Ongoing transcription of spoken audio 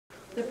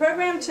The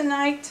program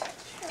tonight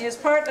is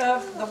part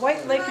of the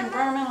White Lake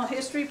Environmental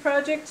History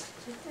Project.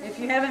 If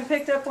you haven't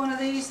picked up one of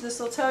these, this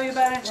will tell you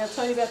about it, and it'll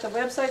tell you about the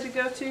website to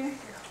go to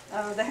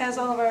that has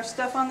all of our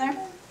stuff on there.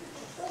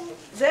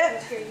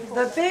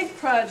 The big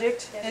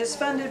project is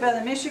funded by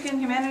the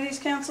Michigan Humanities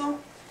Council,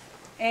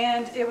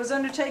 and it was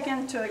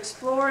undertaken to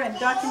explore and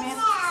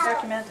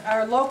document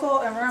our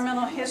local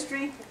environmental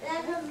history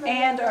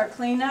and our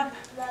cleanup,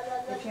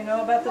 if you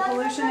know about the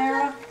pollution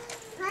era.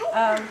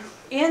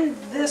 In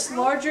this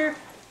larger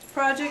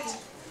project,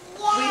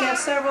 we have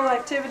several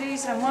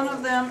activities, and one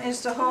of them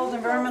is to hold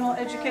environmental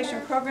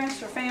education programs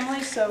for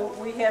families, so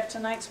we have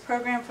tonight's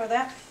program for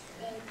that.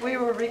 We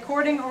were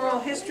recording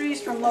oral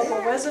histories from local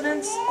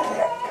residents,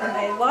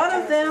 and a lot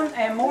of them,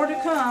 and more to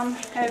come,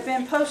 have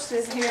been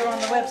posted here on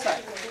the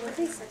website.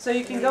 So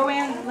you can go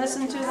in,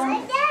 listen to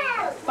them,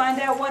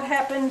 find out what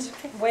happened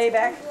way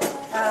back,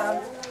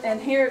 and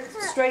hear it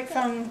straight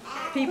from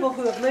people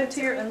who have lived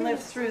here and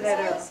lived through that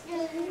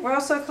era. We're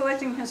also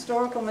collecting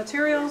historical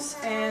materials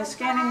and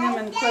scanning them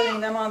and putting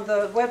them on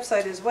the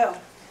website as well.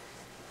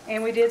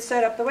 And we did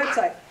set up the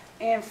website.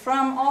 And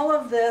from all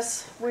of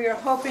this, we are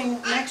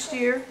hoping next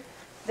year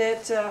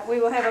that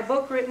we will have a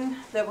book written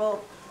that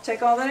will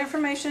take all that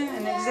information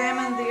and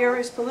examine the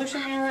area's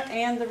pollution era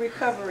and the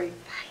recovery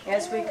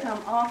as we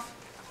come off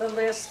the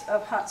list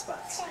of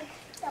hotspots.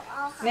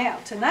 Now,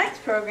 tonight's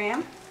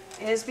program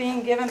is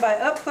being given by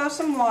Up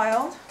Close and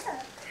Wild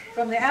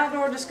from the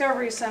Outdoor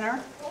Discovery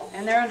Center,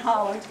 and they're in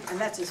Holland,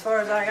 and that's as far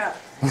as I got.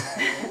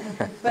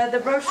 But the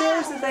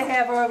brochures that they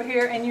have are over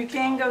here, and you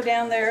can go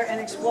down there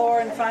and explore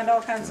and find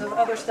all kinds of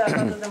other stuff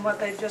other than what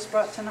they've just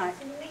brought tonight.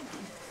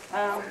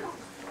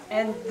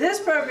 And this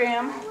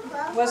program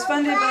was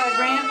funded by a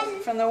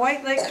grant from the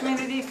White Lake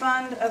Community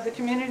Fund of the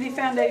Community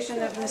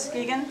Foundation of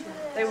Muskegon.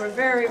 They were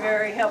very,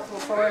 very helpful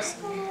for us,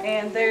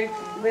 and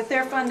with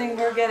their funding,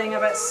 we're getting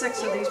about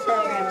 6 of these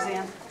programs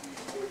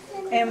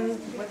in. And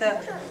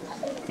without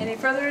any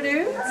further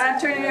ado,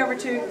 I'm turning it over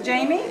to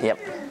Jamie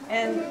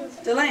and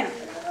Delana.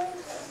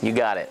 You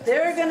got it.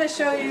 They're going to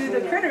show you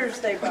the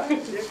critters they brought.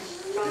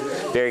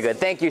 Very good.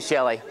 Thank you,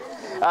 Shelley.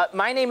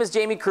 My name is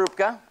Jamie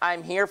Krupka.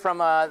 I'm here from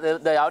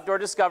the Outdoor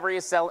Discovery,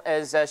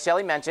 as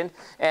Shelley mentioned,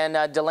 and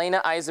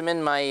Delana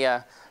Eisenman,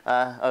 my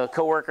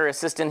co-worker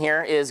assistant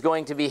here, is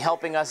going to be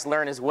helping us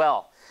learn as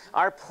well.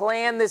 Our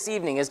plan this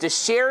evening is to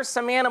share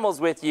some animals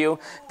with you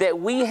that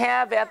we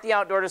have at the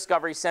Outdoor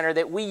Discovery Center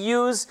that we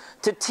use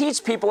to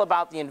teach people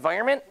about the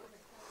environment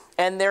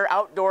and their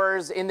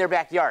outdoors in their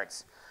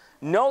backyards.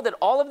 Know that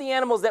all of the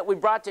animals that we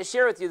brought to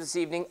share with you this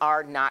evening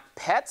are not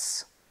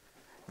pets,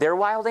 they're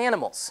wild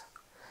animals.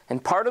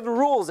 And part of the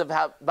rules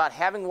about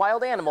having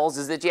wild animals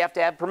is that you have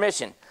to have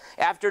permission.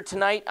 After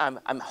tonight,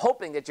 I'm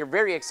hoping that you're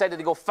very excited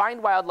to go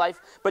find wildlife,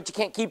 but you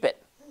can't keep it.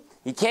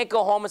 You can't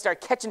go home and start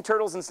catching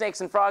turtles and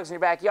snakes and frogs in your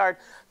backyard,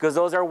 because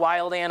those are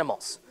wild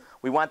animals.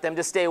 We want them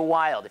to stay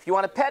wild. If you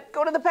want a pet,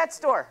 go to the pet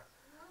store.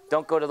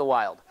 Don't go to the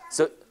wild.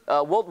 So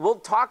we'll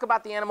talk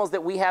about the animals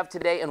that we have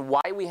today and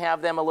why we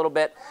have them a little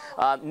bit.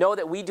 Know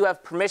that we do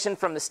have permission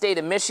from the state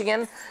of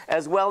Michigan,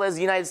 as well as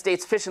the United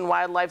States Fish and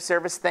Wildlife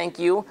Service. Thank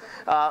you.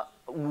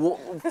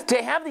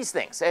 To have these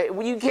things.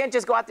 You can't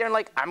just go out there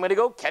and I'm going to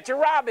go catch a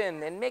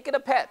robin and make it a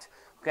pet.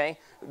 Okay?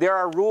 There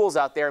are rules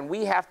out there, and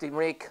we have to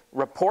make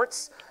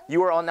reports.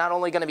 You are not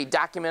only going to be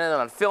documented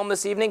on film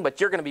this evening,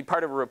 but you're going to be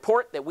part of a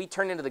report that we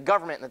turn into the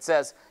government that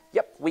says,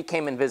 yep, we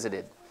came and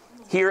visited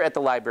here at the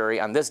library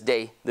on this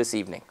day, this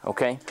evening.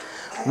 Okay?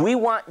 We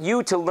want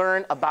you to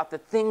learn about the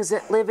things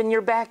that live in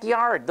your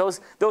backyard, those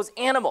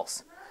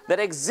animals that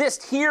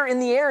exist here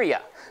in the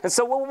area. And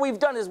so what we've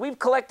done is we've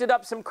collected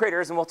up some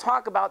critters, and we'll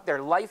talk about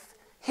their life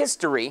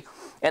history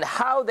and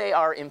how they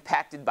are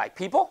impacted by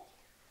people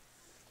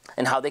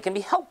and how they can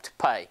be helped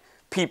by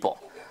people.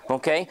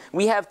 Okay?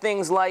 We have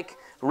things like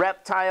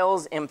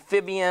reptiles,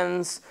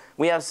 amphibians.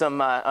 We have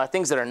some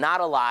things that are not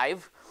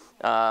alive,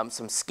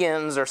 some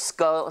skins or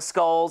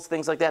skulls,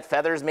 things like that,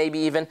 feathers maybe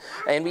even,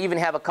 and we even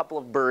have a couple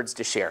of birds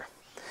to share.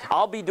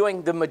 I'll be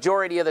doing the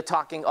majority of the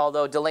talking,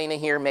 although Delana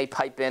here may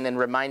pipe in and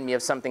remind me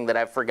of something that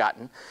I've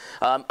forgotten.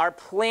 Our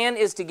plan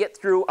is to get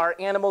through our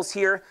animals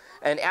here,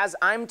 and as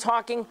I'm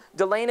talking,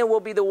 Delana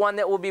will be the one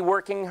that will be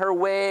working her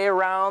way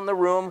around the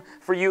room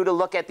for you to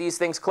look at these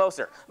things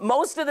closer.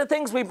 Most of the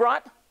things we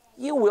brought,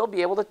 you will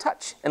be able to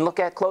touch and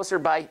look at closer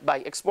by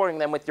exploring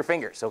them with your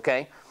fingers,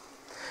 okay?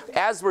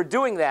 As we're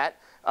doing that,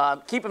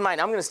 keep in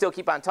mind, I'm going to still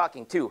keep on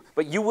talking too,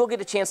 but you will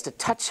get a chance to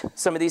touch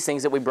some of these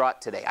things that we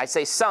brought today. I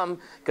say some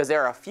because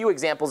there are a few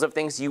examples of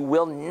things you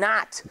will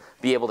not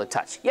be able to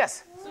touch.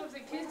 Yes? So if the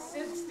kids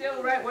sit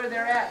still right where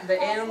they're at, the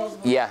animals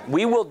will... Yeah,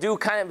 we will do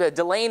kind of,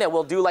 Delana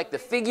will do like the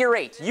figure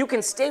 8. You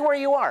can stay where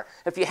you are.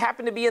 If you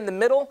happen to be in the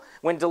middle,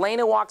 when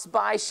Delana walks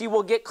by, she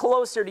will get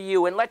closer to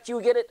you and let you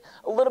get it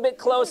a little bit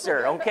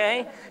closer,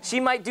 okay?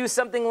 She might do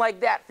something like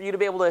that for you to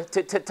be able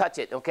to touch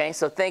it, okay?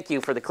 So thank you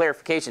for the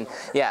clarification.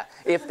 Yeah,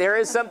 if there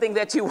is something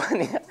that you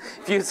want,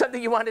 if you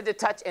something you wanted to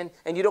touch and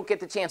you don't get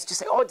the chance, just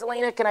say, oh,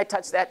 Delana, can I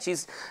touch that?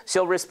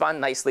 She'll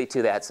respond nicely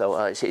to that,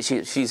 so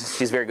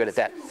she's very good at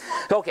that.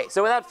 Okay,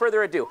 so without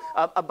further ado,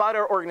 about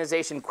our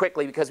organization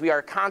quickly, because we are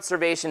a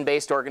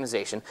conservation-based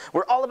organization.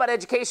 We're all about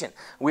education.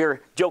 We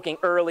were joking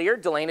earlier,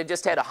 Delana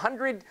just had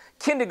 100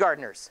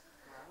 kindergartners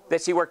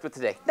that she worked with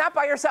today. Not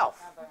by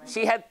herself.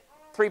 She had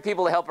 3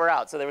 people to help her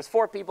out. So there was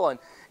 4 people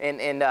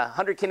and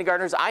 100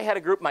 kindergartners. I had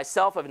a group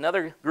myself of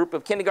another group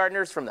of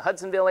kindergartners from the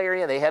Hudsonville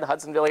area. They had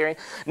Hudsonville area.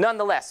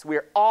 Nonetheless,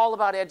 we're all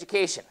about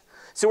education.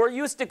 So we're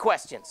used to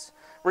questions.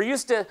 We're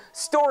used to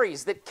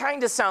stories that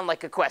kind of sound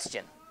like a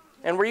question.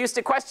 And we're used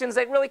to questions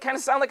that really kind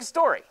of sound like a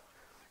story.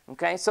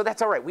 Okay, so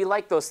that's all right. We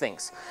like those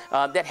things.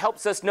 That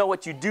helps us know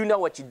what you do know,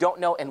 what you don't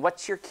know, and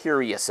what you're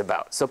curious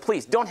about. So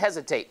please don't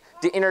hesitate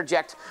to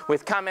interject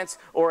with comments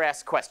or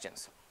ask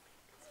questions.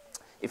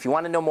 If you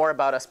want to know more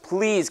about us,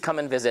 please come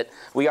and visit.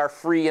 We are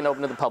free and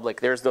open to the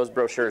public. There's those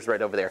brochures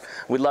right over there.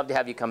 We'd love to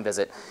have you come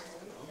visit.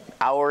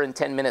 Hour and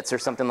 10 minutes or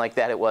something like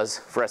that it was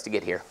for us to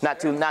get here. Not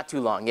too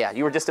long. Yeah,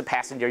 you were just a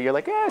passenger. You're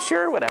like, yeah,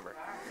 sure, whatever.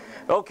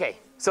 Okay,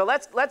 so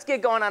let's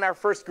get going on our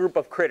first group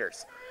of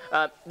critters.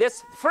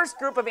 This first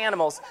group of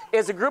animals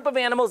is a group of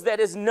animals that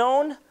is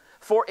known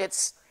for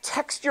its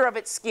texture of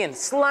its skin.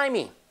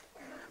 Slimy,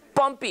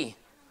 bumpy,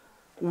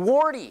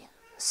 warty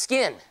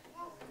skin.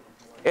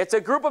 It's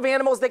a group of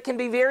animals that can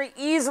be very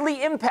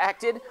easily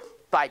impacted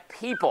by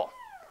people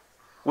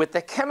with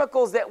the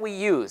chemicals that we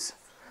use.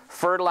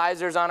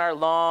 Fertilizers on our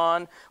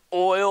lawn,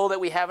 oil that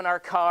we have in our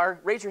car.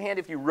 Raise your hand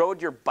if you rode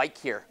your bike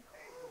here.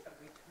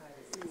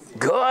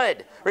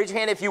 Good. Raise your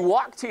hand if you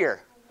walked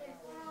here.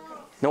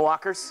 No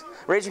walkers?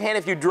 Raise your hand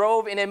if you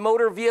drove in a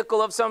motor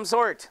vehicle of some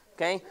sort.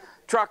 Okay?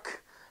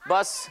 Truck,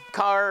 bus,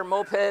 car,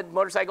 moped,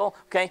 motorcycle.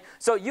 Okay?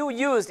 So you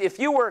used,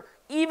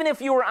 even if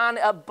you were on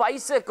a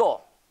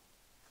bicycle,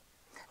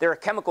 there are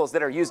chemicals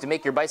that are used to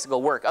make your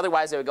bicycle work.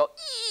 Otherwise, it would go,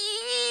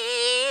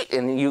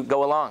 and you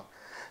go along.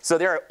 So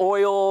there are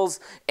oils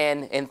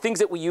and things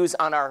that we use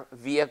on our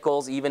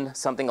vehicles, even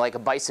something like a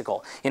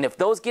bicycle. And if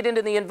those get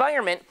into the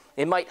environment,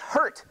 it might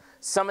hurt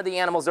some of the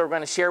animals that we're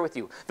going to share with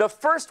you. The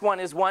first one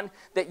is one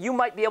that you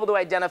might be able to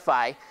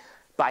identify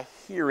by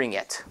hearing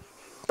it.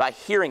 By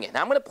hearing it.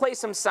 Now I'm going to play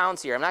some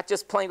sounds here. I'm not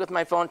just playing with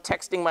my phone,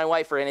 texting my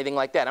wife or anything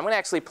like that. I'm going to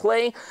actually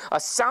play a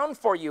sound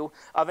for you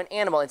of an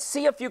animal and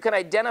see if you can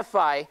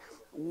identify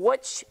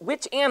which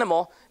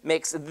animal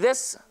makes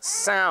this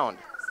sound.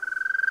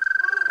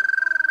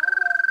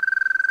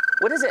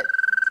 What is it?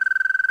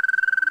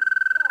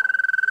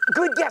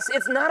 Good guess.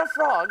 It's not a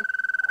frog,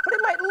 but it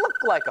might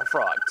look like a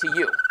frog to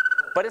you.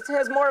 But it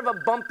has more of a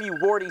bumpy,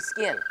 warty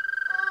skin.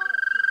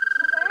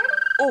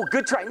 Oh,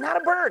 good try. Not a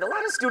bird. A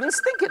lot of students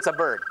think it's a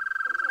bird.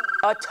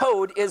 A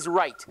toad is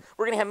right.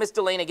 We're going to have Miss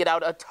Delana get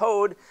out a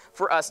toad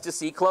for us to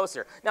see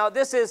closer. Now,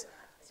 this is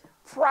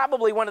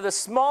probably one of the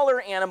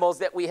smaller animals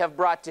that we have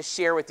brought to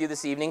share with you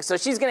this evening, so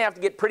she's going to have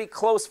to get pretty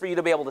close for you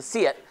to be able to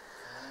see it.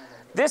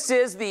 This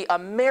is the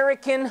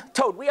American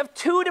toad. We have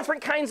 2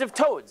 different kinds of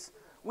toads.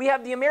 We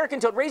have the American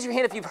toad. Raise your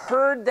hand if you've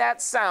heard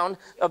that sound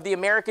of the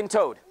American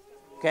toad.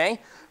 Okay?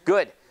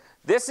 Good.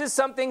 This is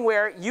something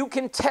where you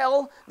can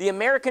tell the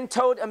American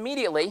toad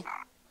immediately.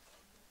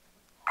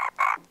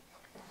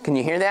 Can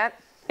you hear that?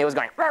 It was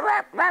going.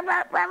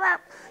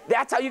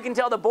 That's how you can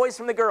tell the boys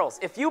from the girls.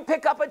 If you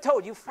pick up a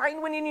toad, you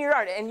find one in your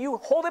yard, and you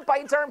hold it by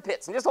its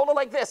armpits, and just hold it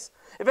like this.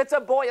 If it's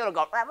a boy, it'll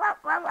go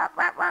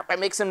and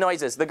make some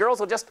noises. The girls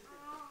will just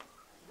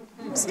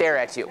stare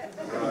at you.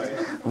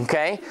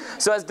 Okay?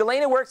 So as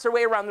Delana works her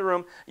way around the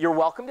room, you're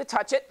welcome to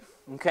touch it.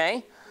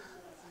 Okay?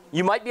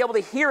 You might be able to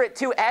hear it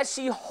too. As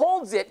she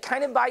holds it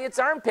kind of by its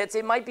armpits,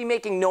 it might be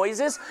making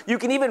noises. You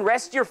can even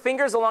rest your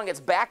fingers along its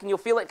back and you'll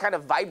feel it kind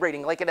of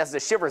vibrating like it has the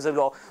shivers.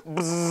 It'll go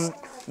bzz,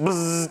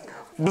 bzz,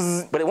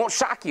 bzz, but it won't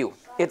shock you.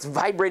 It's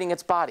vibrating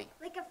its body.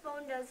 Like a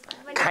phone does.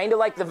 Kind of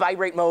like the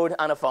vibrate mode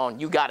on a phone.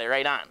 You got it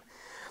right on.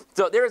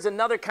 So there is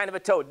another kind of a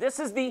toad. This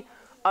is the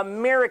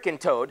American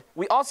toad.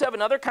 We also have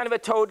another kind of a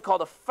toad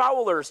called a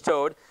Fowler's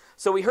toad.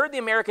 So we heard the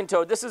American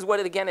toad. This is what,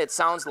 it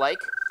sounds like.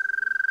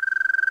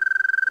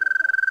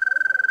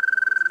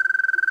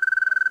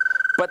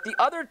 But the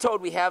other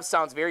toad we have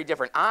sounds very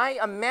different. I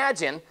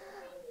imagine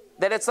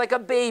that it's like a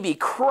baby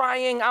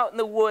crying out in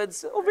the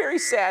woods. Oh, very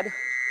sad.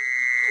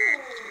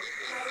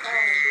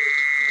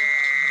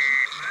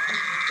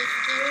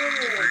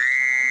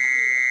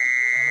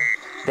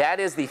 That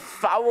is the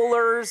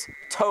Fowler's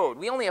toad.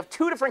 We only have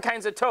 2 different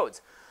kinds of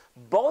toads.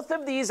 Both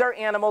of these are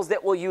animals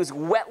that will use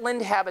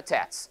wetland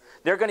habitats.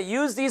 They're going to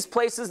use these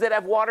places that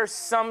have water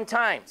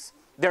sometimes.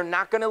 They're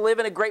not going to live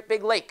in a great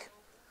big lake.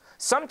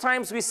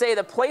 Sometimes we say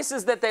the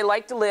places that they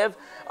like to live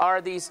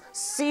are these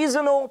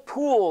seasonal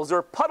pools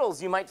or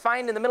puddles you might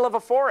find in the middle of a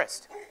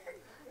forest.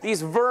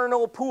 These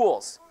vernal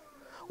pools.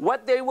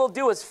 What they will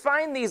do is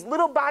find these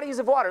little bodies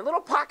of water, little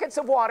pockets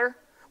of water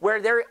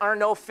where there are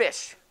no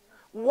fish.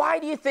 Why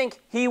do you think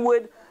he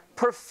would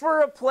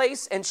prefer a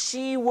place and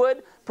she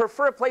would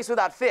prefer a place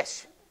without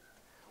fish?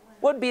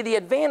 What would be the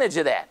advantage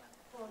of that?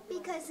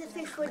 Because the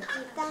fish would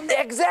eat them.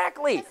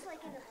 Exactly.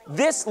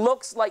 This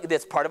looks like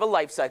this part of a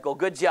life cycle.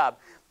 Good job.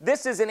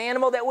 This is an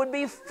animal that would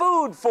be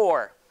food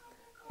for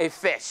a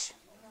fish.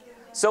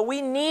 So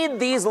we need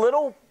these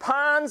little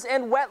ponds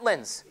and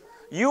wetlands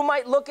You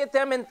might look at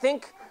them and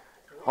think,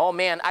 oh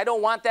man, I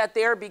don't want that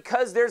there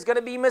because there's going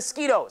to be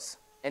mosquitoes.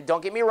 And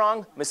don't get me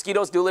wrong,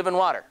 mosquitoes do live in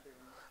water.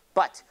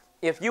 But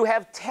if you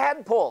have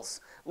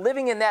tadpoles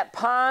living in that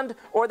pond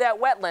or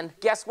that wetland,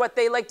 guess what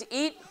they like to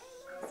eat?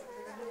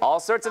 All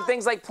sorts of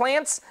things like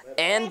plants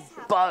and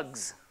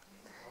bugs.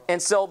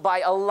 And so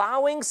by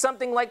allowing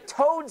something like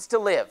toads to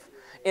live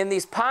in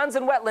these ponds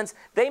and wetlands,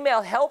 they may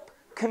help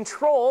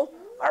control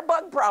our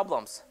bug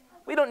problems.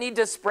 We don't need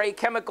to spray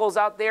chemicals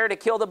out there to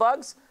kill the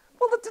bugs.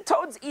 We'll let the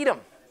toads eat them.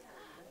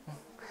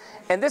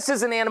 And this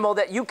is an animal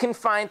that you can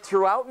find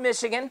throughout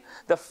Michigan.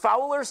 The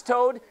Fowler's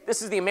toad,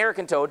 this is the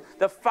American toad.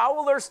 The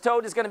Fowler's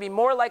toad is going to be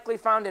more likely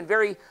found in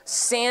very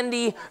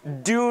sandy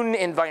dune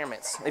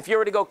environments. If you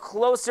were to go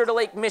closer to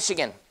Lake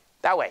Michigan,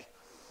 that way,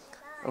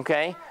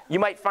 okay, you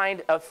might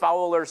find a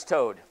Fowler's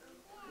toad.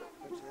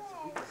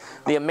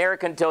 The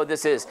American toad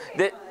this is.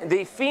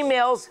 The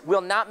females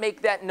will not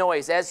make that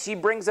noise. As she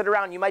brings it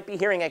around, you might be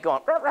hearing it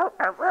going,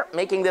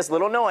 making this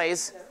little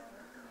noise.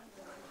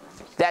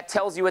 That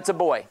tells you it's a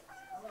boy.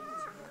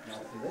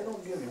 They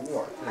don't give you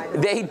warts.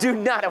 They do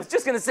not. I was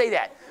just going to say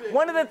that.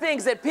 One of the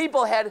things that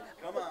people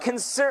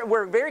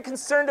were very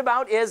concerned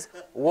about is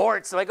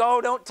warts. Like,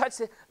 oh, don't touch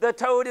the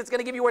toad. It's going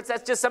to give you warts.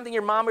 That's just something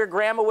your mom or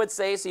grandma would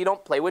say, so you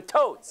don't play with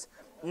toads.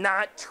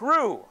 Not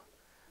true.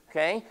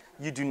 Okay?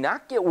 You do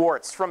not get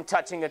warts from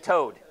touching a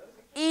toad,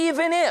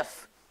 even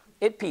if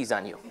it pees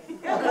on you.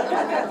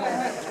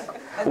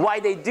 Why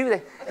they do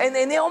that? And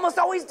they almost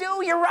always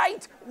do. You're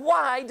right.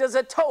 Why does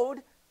a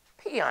toad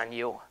pee on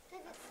you?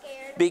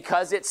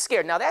 Because it's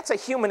scared. Now, that's a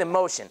human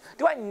emotion.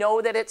 Do I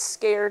know that it's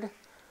scared?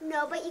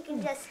 No, but you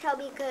can just tell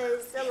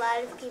because a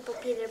lot of people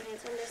pee their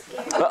pants when they're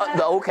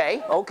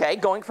scared. Okay.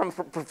 Going from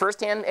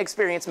first-hand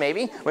experience,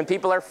 maybe. When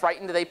people are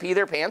frightened, they pee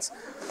their pants.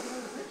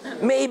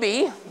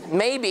 Maybe.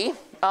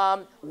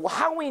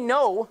 How we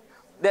know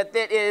that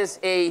that is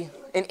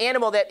an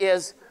animal that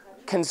is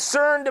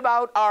concerned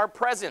about our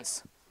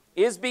presence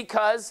is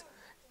because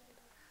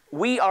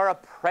we are a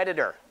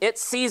predator. It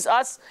sees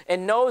us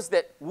and knows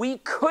that we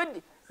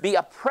could be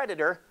a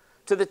predator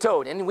to the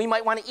toad, and we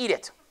might want to eat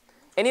it.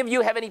 Any of you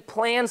have any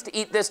plans to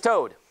eat this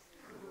toad?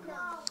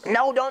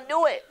 No, don't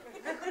do it.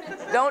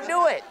 Don't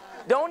do it.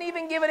 Don't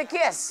even give it a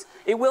kiss.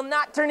 It will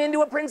not turn into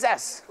a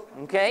princess,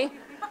 okay?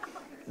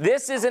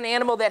 This is an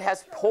animal that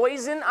has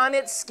poison on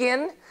its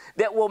skin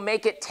that will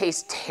make it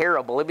taste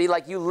terrible. It'd be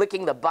like you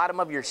licking the bottom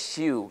of your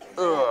shoe.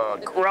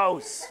 Ugh,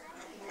 gross.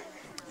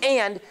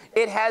 And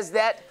it has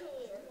that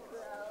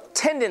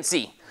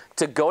tendency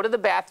to go to the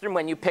bathroom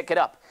when you pick it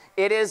up.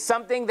 It is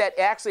something that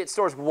actually it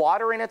stores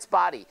water in its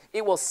body.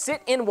 It will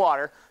sit in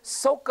water,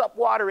 soak up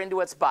water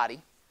into its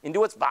body,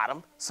 into its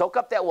bottom, soak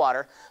up that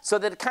water so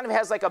that it kind of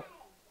has like a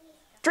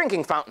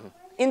drinking fountain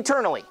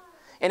internally.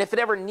 And if it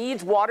ever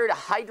needs water to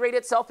hydrate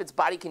itself, its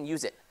body can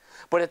use it.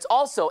 But it's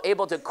also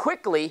able to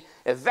quickly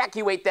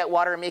evacuate that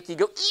water and make you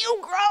go,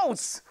 ew,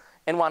 gross,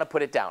 and want to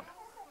put it down.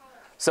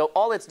 So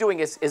all it's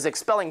doing is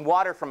expelling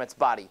water from its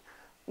body.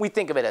 We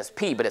think of it as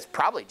pee, but it's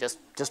probably just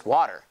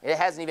water. It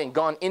hasn't even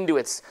gone through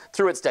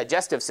its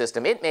digestive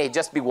system. It may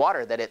just be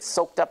water that it's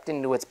soaked up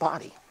into its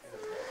body.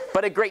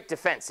 But a great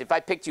defense. If I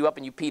picked you up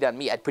and you peed on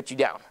me, I'd put you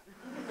down.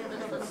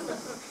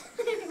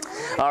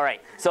 All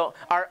right, so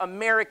our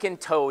American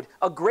toad,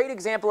 a great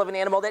example of an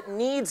animal that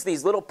needs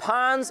these little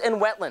ponds and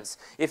wetlands.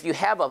 If you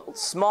have a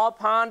small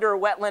pond or a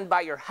wetland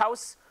by your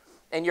house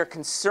and you're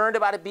concerned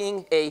about it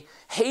being a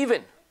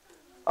haven,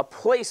 a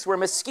place where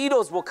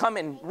mosquitoes will come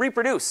and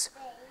reproduce,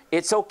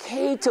 it's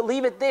okay to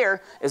leave it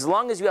there as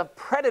long as you have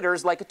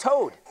predators like a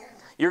toad.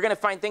 You're going to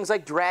find things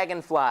like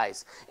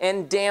dragonflies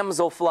and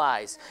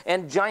damselflies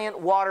and giant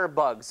water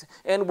bugs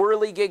and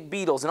whirligig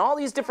beetles and all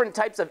these different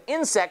types of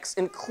insects,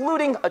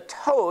 including a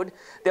toad,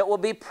 that will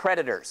be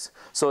predators.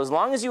 So as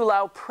long as you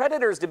allow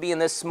predators to be in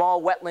this small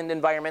wetland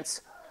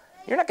environments,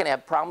 you're not going to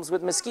have problems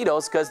with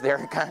mosquitoes because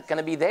they're not going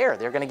to be there.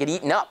 They're going to get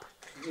eaten up.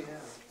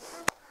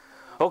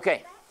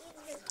 Okay.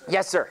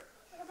 Yes, sir.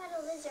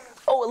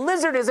 Oh, a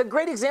lizard is a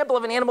great example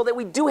of an animal that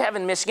we do have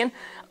in Michigan.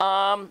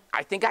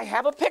 I think I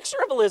have a picture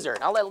of a lizard.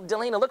 I'll let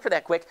Delana look for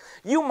that quick.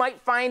 You might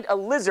find a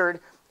lizard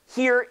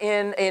here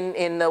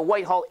in the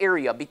Whitehall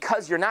area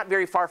because you're not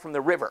very far from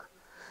the river.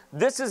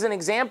 This is an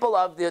example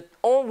of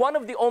one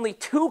of the only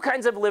two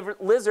kinds of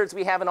lizards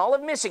we have in all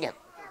of Michigan.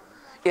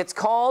 It's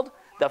called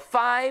the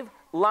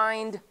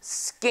five-lined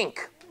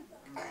skink.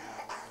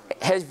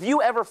 Have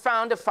you ever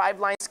found a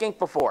five-lined skink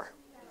before?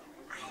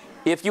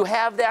 If you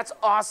have, that's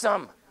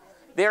awesome.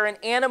 They're an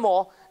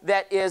animal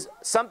that is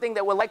something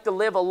that would like to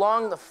live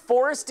along the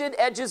forested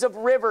edges of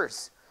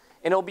rivers.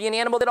 And it'll be an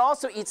animal that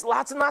also eats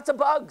lots and lots of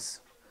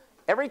bugs.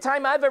 Every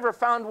time I've ever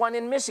found one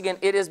in Michigan,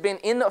 it has been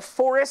in a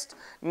forest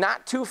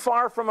not too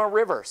far from a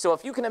river. So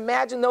if you can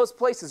imagine those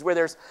places where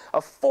there's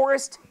a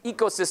forest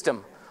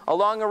ecosystem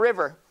along a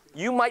river,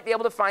 you might be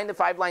able to find the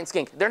five-lined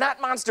skink. They're not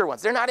monster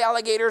ones. They're not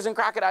alligators and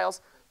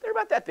crocodiles. They're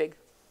about that big.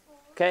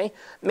 Okay?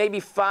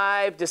 Maybe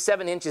 5 to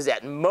 7 inches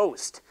at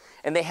most.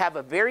 And they have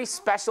a very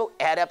special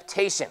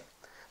adaptation.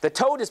 The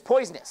toad is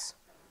poisonous,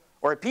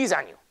 or it pees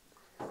on you.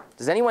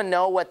 Does anyone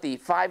know what the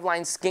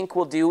 5-line skink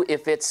will do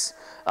if it's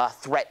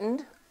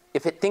threatened?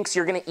 If it thinks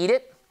you're going to eat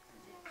it?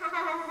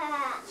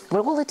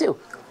 What will it do?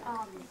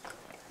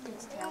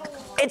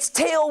 Its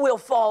tail will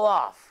fall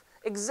off.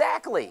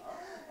 Exactly.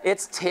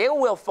 Its tail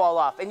will fall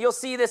off. And you'll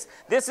see this.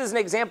 This is an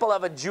example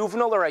of a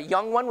juvenile or a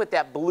young one with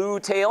that blue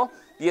tail.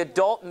 The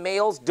adult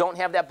males don't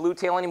have that blue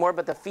tail anymore,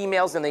 but the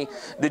females and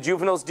the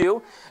juveniles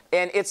do.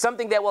 And it's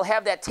something that will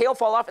have that tail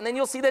fall off, and then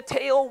you'll see the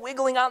tail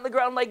wiggling out on the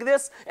ground like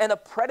this, and the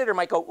predator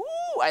might go,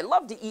 ooh, I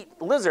love to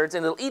eat lizards,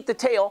 and it'll eat the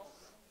tail,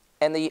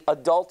 and the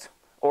adult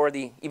or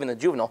even the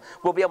juvenile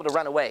will be able to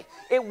run away.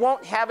 It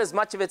won't have as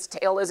much of its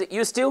tail as it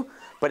used to,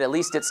 but at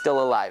least it's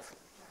still alive.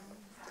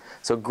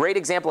 So great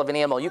example of an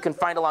animal you can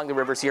find along the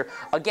rivers here.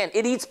 Again,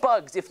 it eats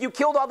bugs. If you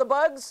killed all the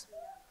bugs,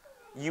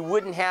 you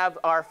wouldn't have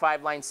our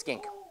 5-line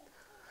skink.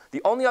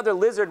 The only other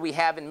lizard we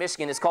have in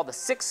Michigan is called the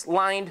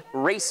 6-lined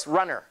race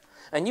runner.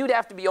 And you'd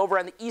have to be over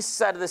on the east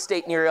side of the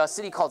state near a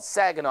city called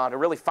Saginaw to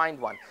really find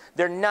one.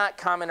 They're not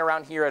common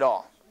around here at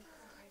all.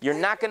 You're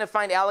not going to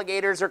find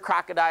alligators or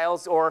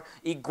crocodiles or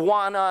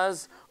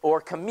iguanas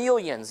or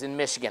chameleons in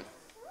Michigan.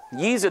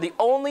 These are the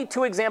only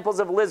 2 examples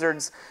of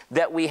lizards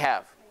that we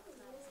have.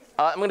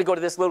 I'm going to go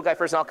to this little guy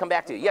first, and I'll come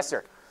back to you. Yes,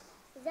 sir.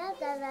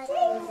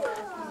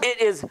 It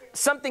is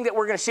something that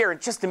we're going to share in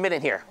just a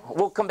minute here.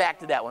 We'll come back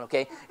to that one,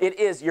 okay? It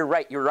is, you're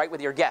right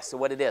with your guess of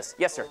what it is.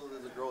 Yes, sir.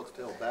 Does it grow its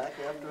tail back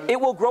after? It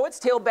will grow its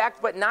tail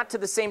back, but not to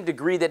the same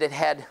degree that it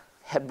had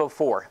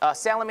before.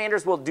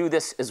 Salamanders will do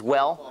this as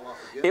well.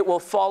 It will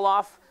fall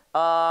off.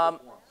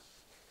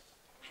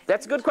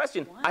 That's a good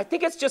question. I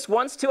think it's just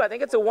once, too. I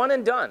think it's a one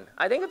and done.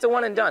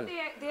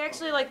 They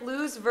actually like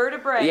lose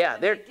vertebrae Yeah,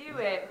 when they do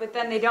it, but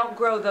then they don't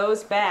grow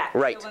those back.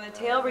 Right. So when the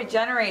tail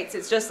regenerates,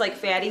 it's just like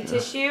fatty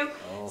tissue.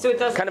 So it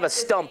doesn't Kind of a have the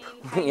stump,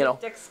 same kind you know. of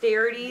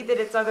dexterity that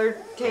its other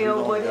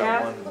tail would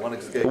have. One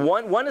escape.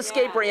 One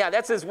escape, Yeah. yeah,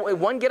 that's his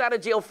one get out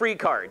of jail free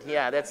card.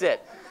 Yeah, that's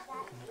it.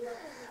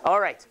 All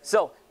right,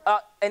 so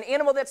an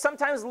animal that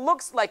sometimes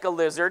looks like a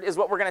lizard is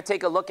what we're going to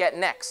take a look at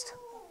next.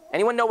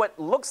 Anyone know what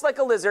looks like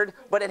a lizard,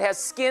 but it has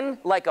skin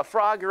like a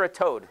frog or a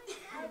toad?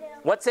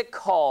 What's it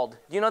called?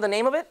 Do you know the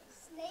name of it?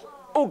 Snake?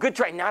 Oh, good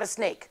try. Not a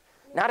snake.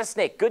 Not a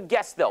snake. Good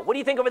guess, though. What do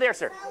you think over there,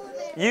 sir?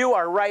 You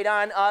are right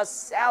on. A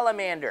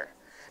salamander.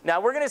 Now,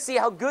 we're going to see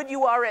how good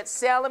you are at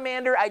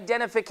salamander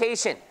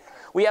identification.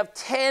 We have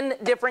 10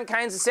 different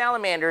kinds of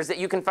salamanders that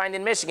you can find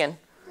in Michigan.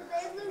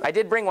 I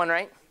did bring one,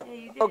 right? Yeah,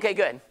 you did. Okay,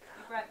 good. You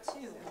brought 2.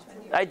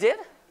 I did?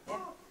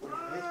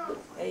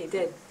 Yeah, you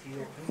did.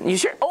 You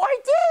sure? Oh, I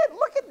did.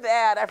 Look at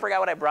that. I forgot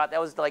what I brought.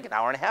 That was like an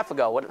hour and a half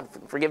ago.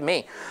 Forgive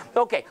me.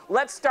 Okay,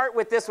 let's start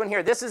with this one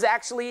here. This is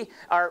actually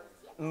our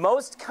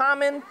most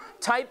common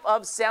type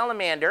of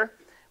salamander.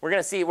 We're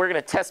going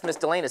to test Miss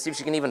Delana, see if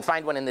she can even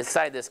find one in this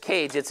side of this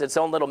cage. It's its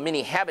own little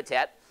mini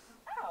habitat.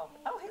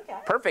 Oh, hey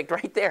guys. Perfect,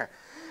 right there.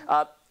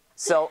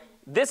 So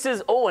this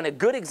is, and a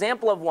good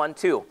example of one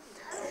too.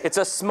 It's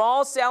a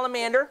small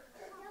salamander.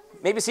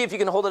 Maybe see if you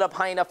can hold it up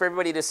high enough for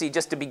everybody to see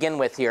just to begin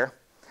with here.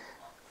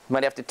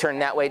 Might have to turn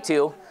that way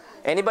too.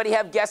 Anybody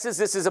have guesses?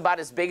 This is about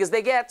as big as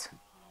they get.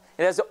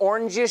 It has an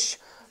orangish,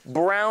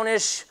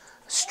 brownish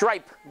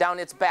stripe down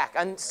its back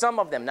on some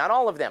of them, not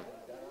all of them.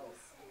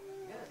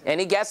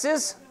 Any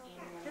guesses?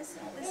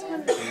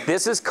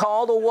 This is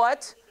called a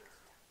what?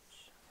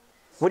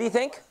 What do you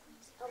think?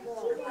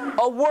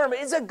 A worm.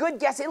 It's a good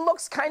guess. It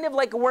looks kind of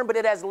like a worm, but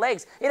it has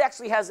legs. It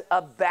actually has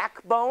a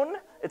backbone.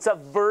 It's a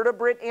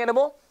vertebrate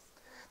animal.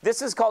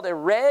 This is called a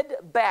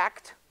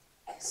red-backed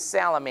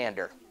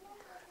salamander.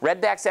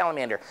 Red-backed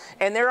salamander.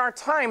 And there are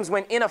times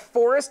when in a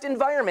forest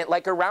environment,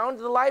 like around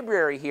the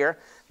library here,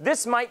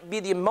 this might be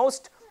the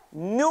most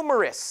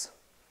numerous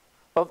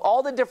of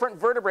all the different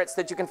vertebrates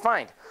that you can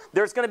find.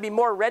 There's going to be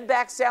more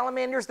red-backed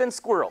salamanders than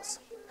squirrels,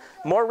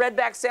 more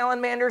red-backed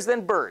salamanders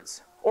than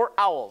birds, or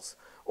owls,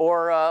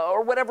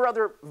 or whatever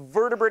other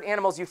vertebrate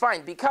animals you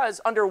find,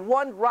 because under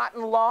one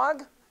rotten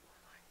log,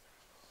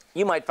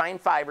 you might find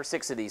 5 or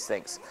 6 of these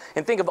things.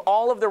 And think of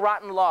all of the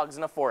rotten logs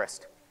in a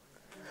forest.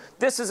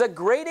 This is a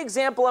great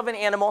example of an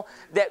animal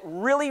that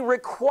really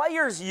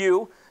requires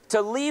you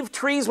to leave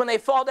trees when they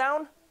fall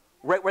down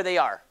right where they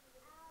are.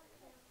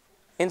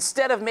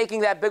 Instead of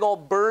making that big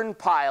old burn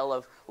pile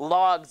of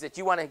logs that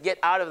you want to get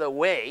out of the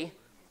way,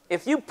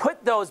 if you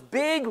put those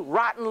big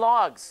rotten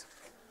logs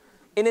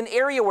in an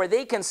area where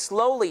they can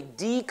slowly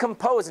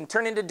decompose and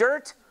turn into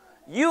dirt,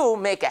 you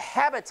make a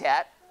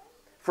habitat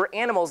for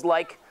animals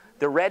like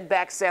the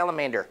red-backed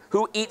salamander,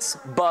 who eats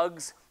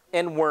bugs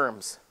and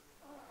worms.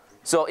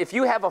 So if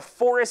you have a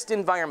forest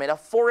environment, a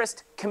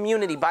forest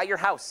community by your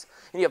house,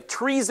 and you have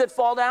trees that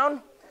fall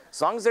down,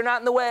 as long as they're not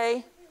in the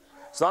way,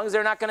 as long as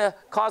they're not going to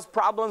cause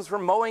problems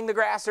from mowing the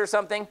grass or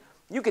something,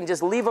 you can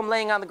just leave them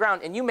laying on the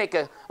ground, and you make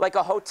like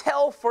a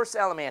hotel for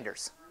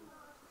salamanders.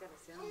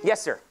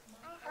 Yes, sir.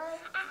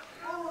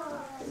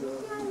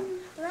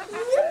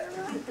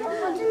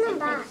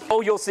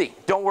 Oh, you'll see.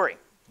 Don't worry.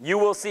 You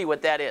will see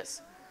what that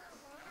is.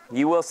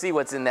 You will see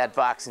what's in that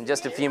box in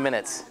just a few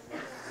minutes.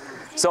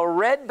 So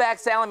redback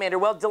salamander.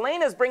 Well,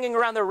 Delena's bringing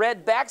around the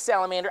redback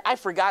salamander. I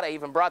forgot I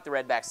even brought the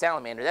redback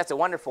salamander. That's a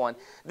wonderful one.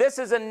 This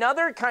is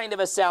another kind of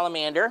a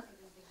salamander.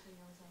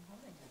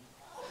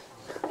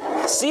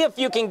 See if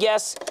you can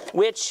guess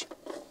which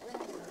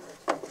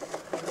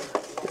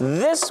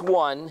this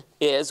one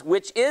is,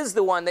 which is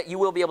the one that you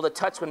will be able to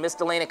touch when Miss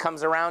Delena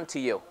comes around to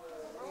you.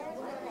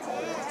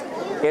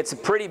 It's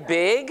pretty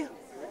big.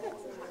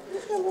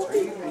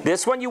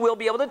 This one you will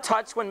be able to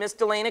touch when Miss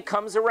Delena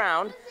comes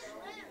around.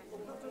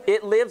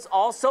 It lives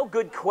also,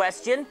 good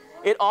question,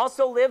 it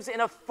also lives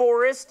in a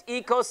forest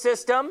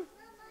ecosystem.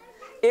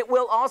 It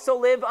will also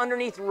live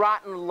underneath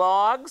rotten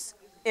logs.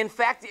 In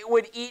fact, it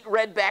would eat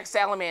redback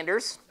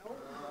salamanders.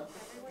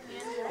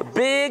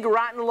 Big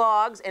rotten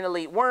logs, and it'll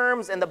eat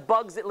worms and the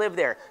bugs that live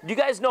there. Do you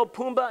guys know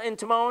Pumbaa and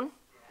Timon?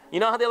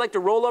 You know how they like to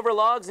roll over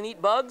logs and eat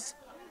bugs?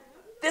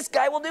 This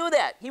guy will do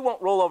that. He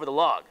won't roll over the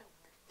log.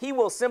 He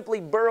will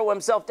simply burrow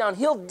himself down.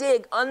 He'll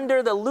dig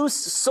under the loose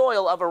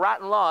soil of a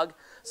rotten log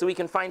so he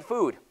can find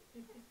food.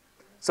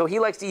 So he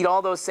likes to eat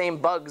all those same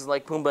bugs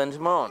like Pumbaa and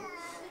Timon.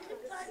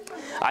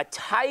 A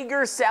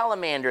tiger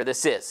salamander,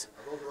 this is.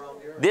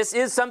 This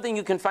is something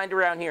you can find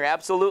around here,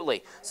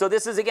 absolutely. So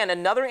this is, again,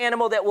 another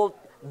animal that will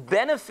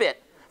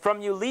benefit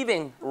from you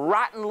leaving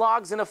rotten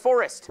logs in a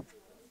forest,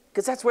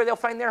 because that's where they'll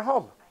find their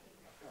home.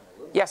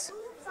 Yes?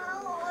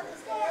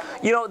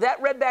 You know,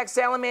 that redback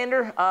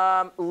salamander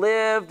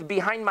lived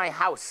behind my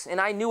house,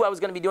 and I knew I was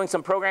going to be doing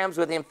some programs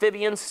with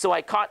amphibians, so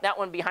I caught that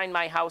one behind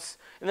my house.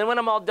 And then when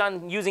I'm all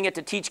done using it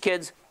to teach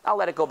kids, I'll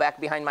let it go back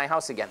behind my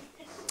house again.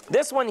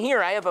 This one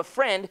here, I have a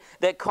friend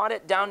that caught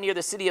it down near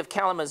the city of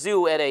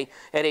Kalamazoo at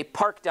a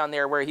park down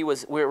there where he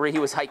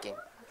was hiking.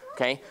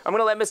 Okay, I'm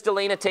going to let Miss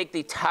Delena take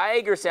the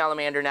tiger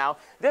salamander now.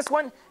 This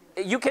one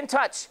you can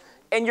touch,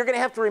 and you're going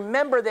to have to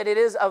remember that it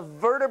is a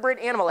vertebrate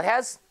animal. It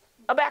has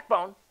a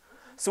backbone.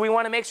 So we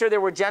want to make sure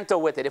that we're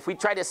gentle with it. If we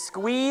try to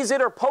squeeze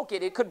it or poke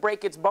it, it could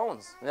break its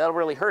bones. That'll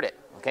really hurt it.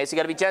 Okay, so you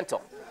got to be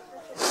gentle.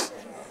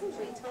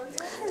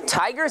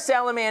 Tiger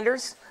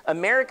salamanders,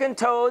 American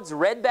toads,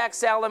 redback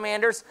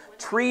salamanders,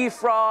 tree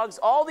frogs,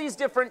 all these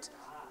different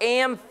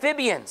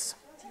amphibians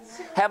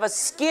have a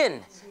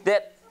skin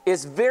that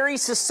is very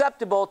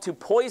susceptible to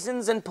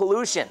poisons and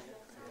pollution.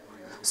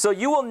 So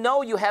you will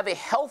know you have a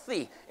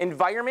healthy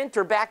environment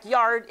or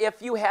backyard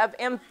if you have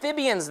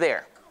amphibians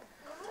there.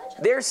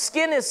 Their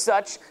skin is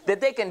such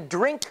that they can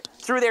drink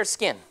through their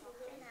skin.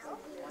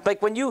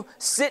 Like when you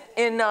sit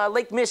in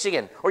Lake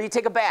Michigan or you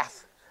take a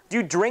bath, do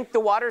you drink the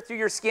water through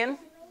your skin?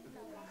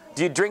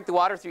 Do you drink the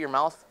water through your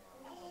mouth?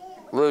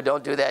 Lou,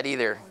 don't do that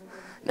either.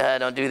 No,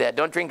 don't do that.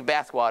 Don't drink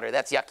bath water.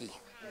 That's yucky.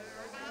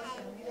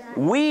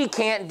 We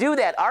can't do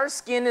that. Our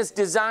skin is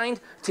designed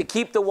to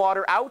keep the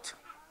water out,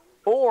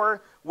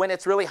 or when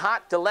it's really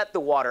hot, to let the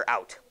water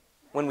out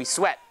when we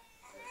sweat.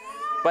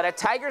 But a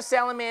tiger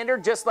salamander,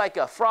 just like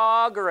a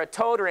frog or a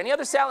toad or any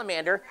other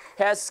salamander,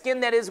 has skin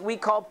that is, we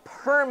call,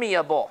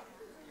 permeable.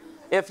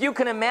 If you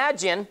can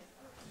imagine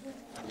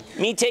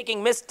me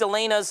taking Miss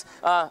Delena's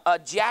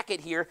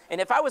jacket here, and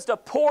if I was to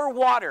pour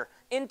water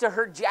into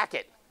her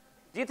jacket,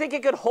 do you think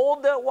it could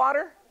hold the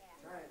water?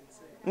 Try it and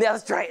see. Yeah,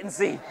 let's try it and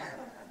see.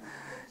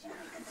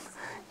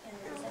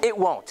 It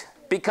won't,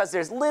 because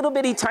there's little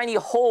bitty tiny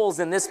holes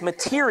in this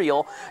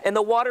material, and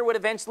the water would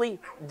eventually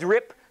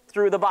drip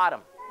through the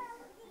bottom.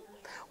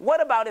 What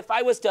about if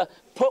I was to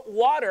put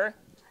water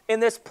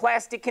in this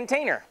plastic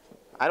container?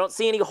 I don't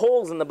see any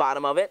holes in the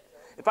bottom of it.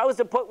 If I was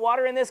to put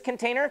water in this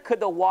container, could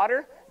the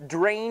water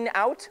drain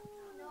out?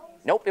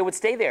 Nope, it would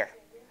stay there.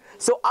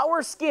 So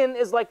our skin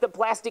is like the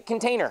plastic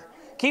container.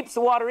 Keeps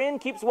the water in,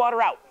 keeps water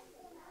out.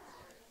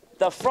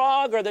 The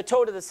frog or the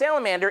toad or the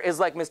salamander is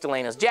like Miss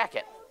Delena's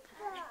jacket.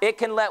 It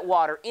can let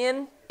water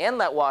in and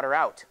let water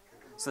out.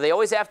 So they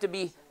always have to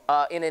be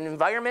in an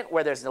environment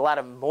where there's a lot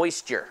of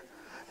moisture.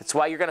 That's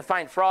why you're going to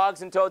find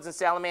frogs and toads and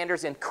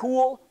salamanders in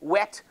cool,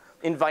 wet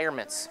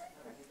environments.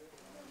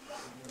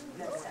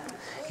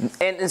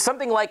 And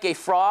something like a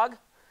frog,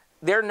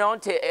 they're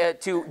known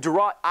to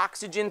draw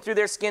oxygen through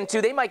their skin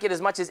too. They might get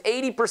as much as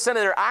 80% of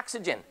their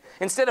oxygen.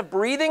 Instead of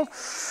breathing,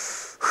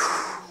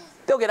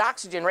 they'll get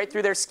oxygen right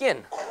through their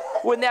skin.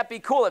 Wouldn't that be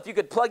cool if you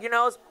could plug your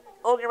nose,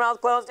 open your mouth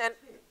closed, and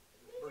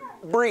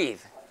breathe?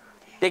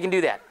 They can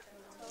do that.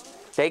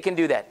 They can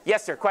do that.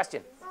 Yes, sir,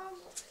 question?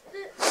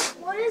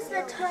 What is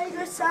the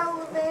tiger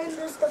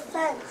salamander's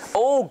defense?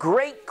 Oh,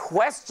 great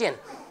question.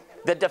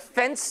 The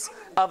defense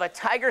of a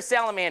tiger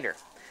salamander.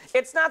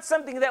 It's not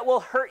something that will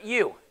hurt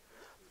you,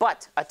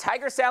 but a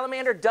tiger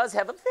salamander does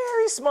have a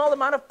very small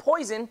amount of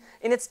poison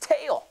in its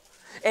tail.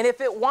 And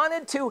if it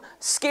wanted to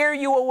scare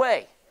you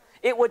away,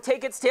 it would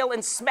take its tail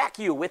and smack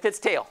you with its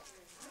tail.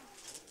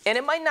 And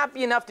it might not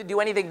be enough to do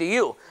anything to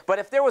you, but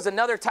if there was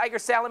another tiger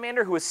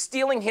salamander who was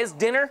stealing his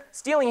dinner,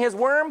 stealing his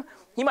worm,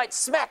 he might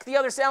smack the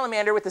other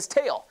salamander with his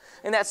tail.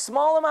 And that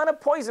small amount of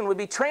poison would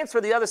be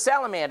transferred to the other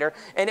salamander,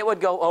 and it would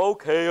go,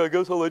 okay, I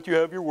guess I'll let you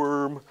have your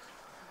worm.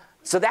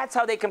 So that's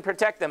how they can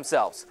protect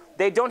themselves.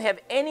 They don't have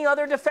any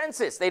other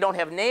defenses. They don't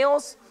have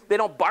nails. They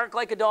don't bark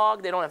like a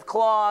dog. They don't have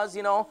claws,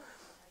 you know.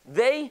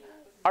 They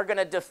are going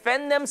to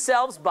defend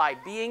themselves by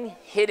being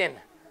hidden.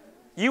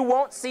 You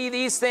won't see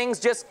these things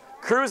just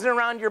cruising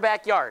around your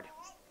backyard.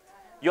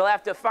 You'll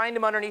have to find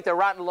them underneath a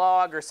rotten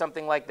log or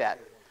something like that.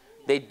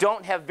 They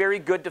don't have very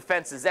good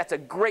defenses. That's a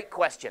great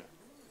question.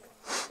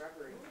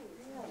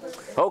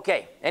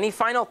 Okay, any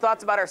final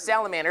thoughts about our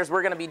salamanders?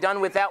 We're going to be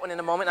done with that one in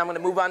a moment. I'm going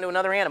to move on to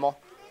another animal.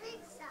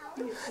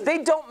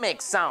 They don't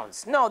make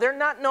sounds. No, they're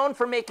not known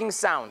for making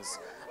sounds.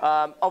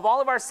 Of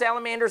all of our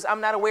salamanders, I'm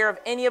not aware of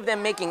any of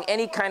them making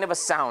any kind of a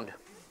sound.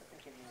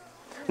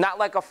 Not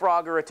like a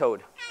frog or a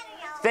toad.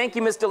 Thank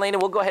you, Miss Delana.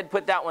 We'll go ahead and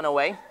put that one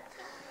away.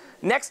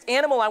 Next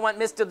animal I want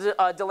Miss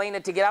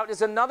Delana to get out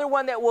is another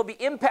one that will be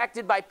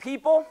impacted by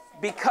people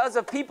because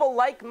of people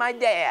like my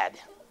dad.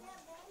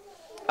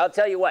 I'll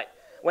tell you what.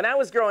 When I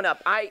was growing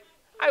up, I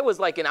was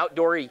like an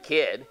outdoorsy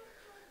kid,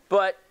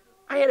 but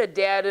I had a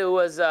dad who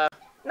was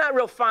not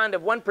real fond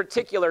of one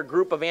particular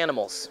group of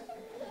animals.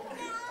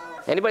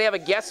 Anybody have a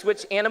guess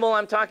which animal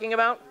I'm talking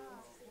about?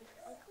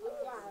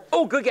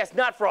 Oh, good guess,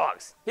 not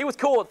frogs. He was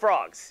cool with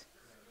frogs.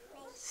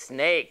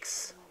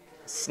 Snakes.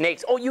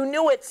 Snakes. Oh, you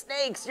knew it,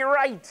 snakes, you're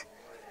right.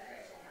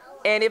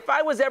 And if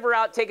I was ever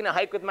out taking a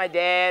hike with my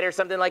dad or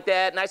something like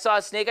that, and I saw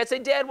a snake, I'd say,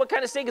 Dad, what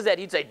kind of snake is that?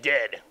 He'd say,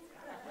 dead.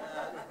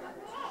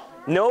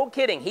 No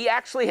kidding. He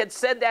actually had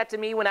said that to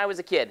me when I was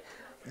a kid.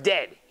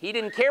 Dead. He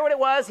didn't care what it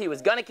was. He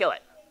was going to kill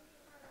it.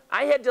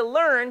 I had to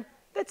learn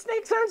that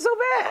snakes aren't so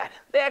bad.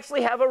 They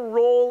actually have a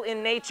role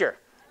in nature.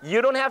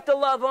 You don't have to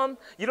love them.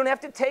 You don't have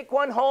to take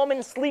one home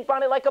and sleep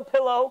on it like a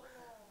pillow.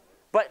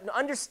 But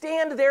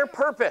understand their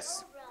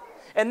purpose.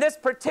 And this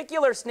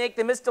particular snake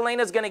that Miss Delana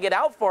is going to get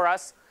out for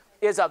us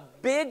is a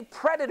big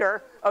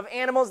predator of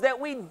animals that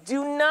we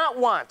do not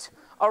want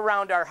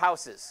around our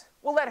houses.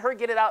 We'll let her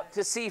get it out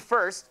to see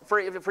first,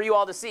 for you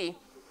all to see.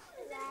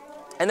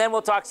 And then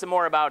we'll talk some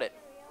more about it.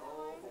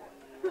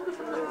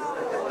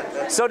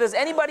 So does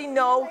anybody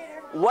know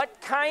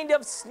what kind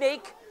of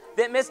snake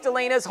that Miss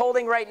Delana is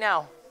holding right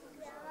now?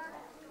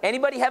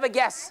 Anybody have a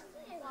guess?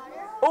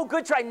 Oh,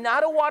 good try.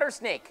 Not a water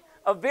snake.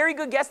 A very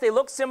good guess. They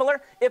look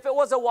similar. If it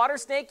was a water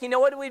snake, you know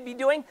what we'd be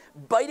doing?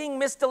 Biting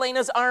Miss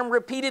Delana's arm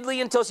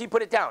repeatedly until she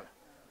put it down.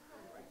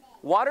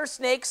 Water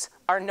snakes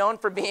are known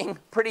for being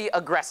pretty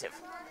aggressive.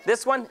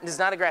 This one is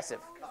not aggressive.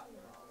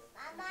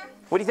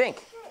 What do you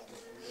think?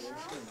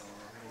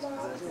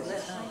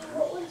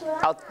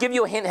 I'll give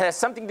you a hint. It has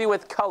something to do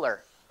with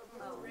color.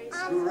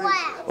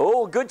 Black.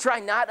 Oh, good try.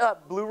 Not a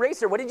blue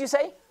racer. What did you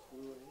say?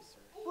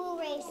 Blue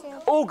racer.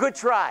 Oh, good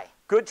try.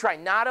 Good try.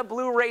 Not a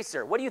blue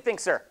racer. What do you think,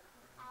 sir?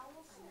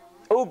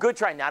 Oh, good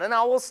try. Not an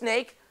owl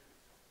snake.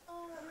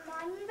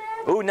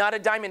 Oh, not a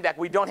diamondback.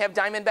 We don't have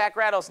diamondback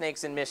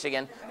rattlesnakes in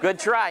Michigan. Good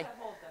try.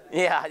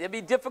 Yeah, it'd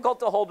be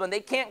difficult to hold when they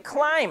can't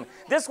climb.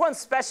 This one's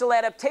special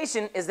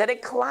adaptation is that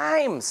it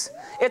climbs.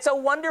 It's a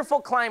wonderful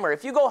climber.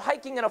 If you go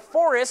hiking in a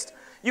forest,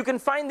 you can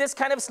find this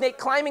kind of snake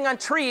climbing on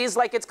trees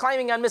like it's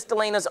climbing on Miss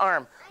Delana's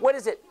arm. What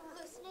is it?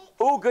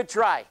 Oh, good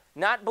try.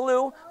 Not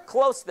blue.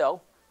 Close,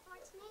 though.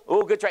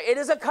 Oh, good try. It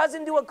is a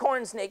cousin to a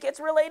corn snake. It's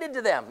related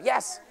to them.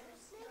 Yes.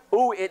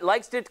 Oh, it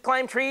likes to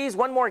climb trees.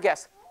 One more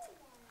guess.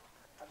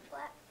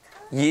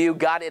 You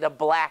got it, a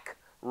black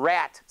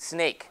rat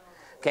snake.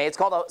 Okay, it's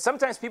called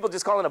sometimes people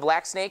just call it a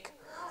black snake,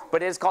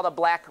 but it is called a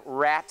black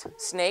rat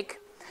snake.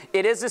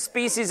 It is a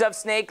species of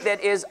snake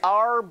that is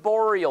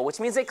arboreal, which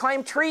means they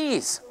climb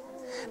trees.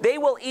 They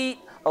will eat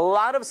a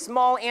lot of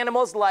small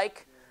animals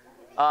like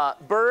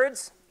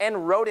birds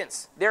and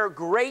rodents. They're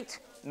great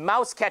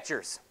mouse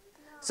catchers.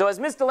 So as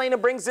Miss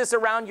Delana brings this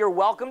around, you're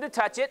welcome to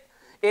touch it.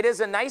 It is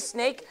a nice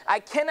snake.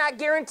 I cannot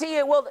guarantee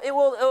it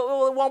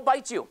won't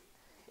bite you.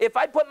 If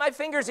I put my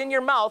fingers in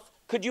your mouth,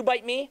 could you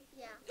bite me?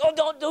 Yeah. Oh,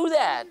 don't do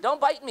that. Don't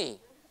bite me.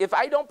 If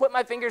I don't put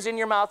my fingers in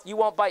your mouth, you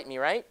won't bite me,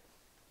 right?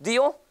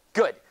 Deal?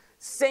 Good.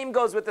 Same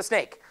goes with the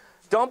snake.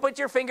 Don't put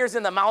your fingers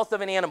in the mouth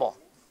of an animal,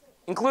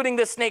 including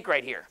this snake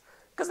right here,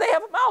 because they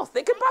have a mouth.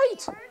 They could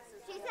bite.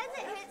 She says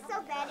it hurts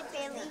so bad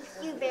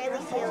you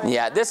barely feel it.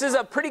 Yeah, this is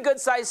a pretty good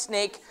sized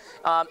snake.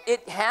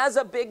 It has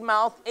a big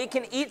mouth. It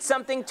can eat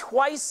something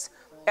twice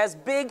as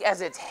big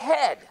as its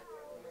head,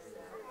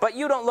 but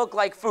you don't look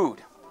like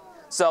food.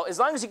 So as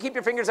long as you keep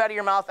your fingers out of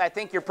your mouth, I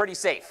think you're pretty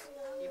safe.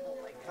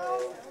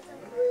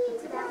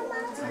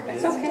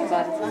 It's okay,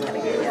 but it's not going to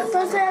get you.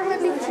 Does it have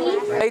any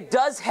teeth? It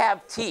does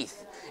have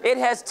teeth. It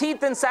has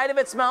teeth inside of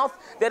its mouth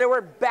that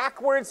are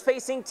backwards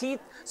facing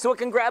teeth, so it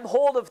can grab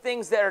hold of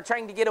things that are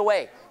trying to get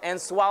away and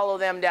swallow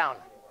them down.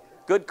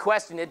 Good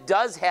question. It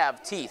does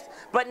have teeth,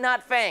 but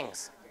not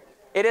fangs.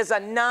 It is a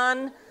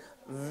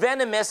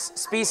non-venomous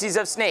species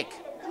of snake.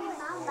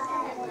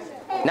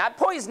 Not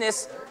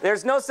poisonous.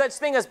 There's no such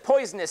thing as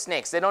poisonous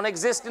snakes. They don't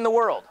exist in the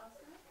world.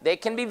 They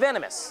can be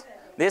venomous.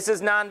 This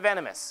is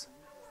non-venomous.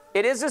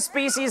 It is a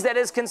species that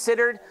is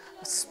considered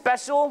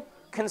special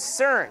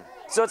concern.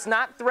 So it's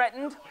not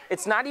threatened.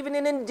 It's not even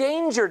an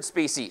endangered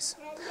species.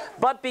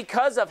 But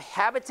because of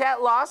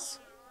habitat loss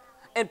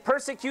and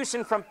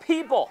persecution from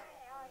people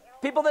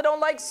that don't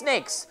like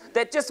snakes,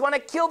 that just want to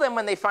kill them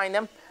when they find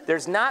them,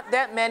 there's not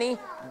that many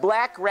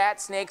black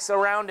rat snakes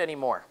around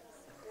anymore.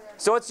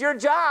 So it's your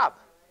job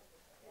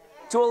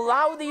to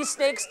allow these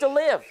snakes to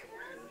live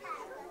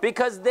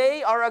because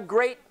they are a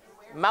great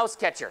mouse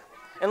catcher.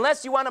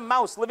 Unless you want a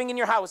mouse living in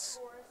your house,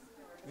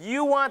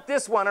 you want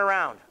this one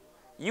around.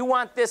 You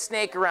want this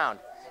snake around.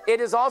 It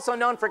is also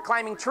known for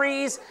climbing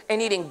trees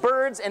and eating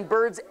birds and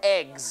birds'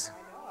 eggs.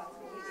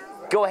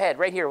 Go ahead,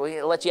 right here.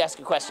 We'll let you ask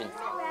a question.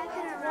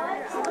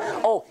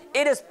 Oh,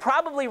 it is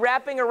probably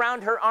wrapping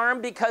around her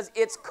arm because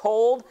it's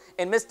cold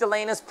and Miss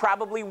Delena's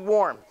probably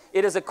warm.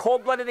 It is a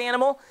cold-blooded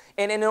animal,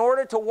 and in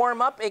order to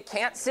warm up, it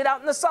can't sit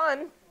out in the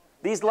sun.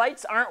 These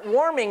lights aren't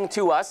warming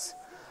to us,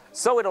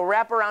 so it'll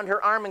wrap around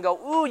her arm and go,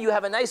 ooh, you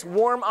have a nice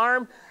warm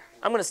arm.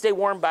 I'm going to stay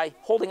warm by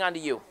holding on to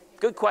you.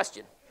 Good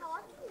question.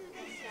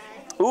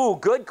 Ooh,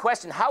 good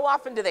question. How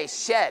often do they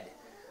shed?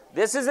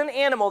 This is an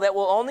animal that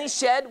will only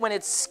shed when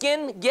its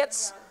skin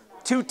gets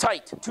too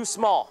tight, too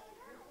small.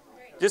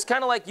 Just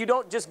kind of like you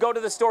don't just go to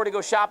the store to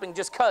go shopping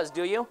just 'cause,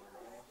 do you?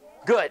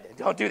 Good.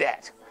 Don't do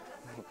that.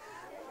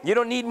 You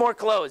don't need more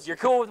clothes. You're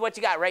cool with what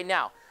you got right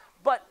now.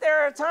 But there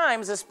are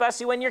times,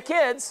 especially when you're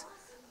kids,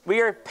 where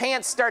your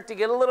pants start to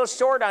get a little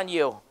short on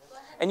you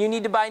and you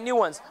need to buy new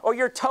ones. Or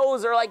your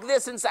toes are like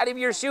this inside of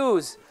your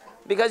shoes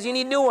because you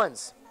need new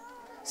ones.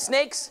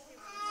 Snakes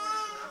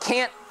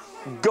can't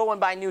go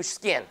and buy new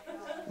skin.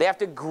 They have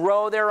to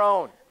grow their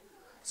own.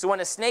 So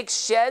when a snake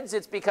sheds,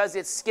 it's because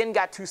its skin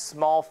got too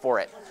small for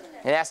it.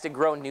 It has to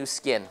grow new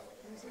skin.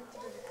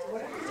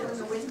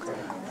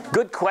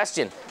 Good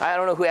question. I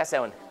don't know who asked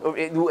that one.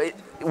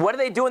 What do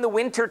they do in the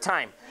winter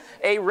time?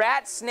 A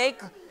rat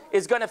snake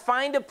is going to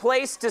find a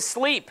place to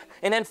sleep.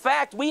 And in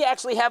fact, we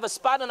actually have a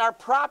spot on our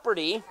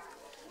property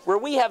where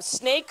we have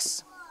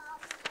snakes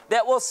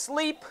that will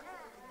sleep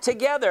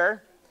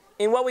together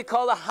in what we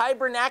call a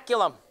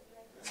hibernaculum.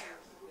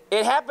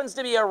 It happens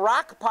to be a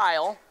rock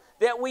pile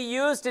that we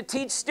use to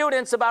teach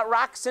students about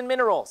rocks and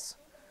minerals.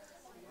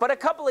 But a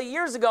couple of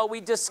years ago,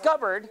 we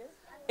discovered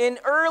in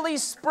early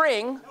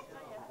spring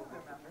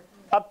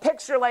a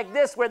picture like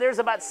this where there's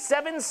about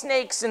 7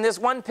 snakes in this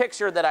one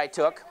picture that I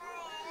took,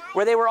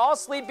 where they were all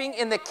sleeping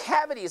in the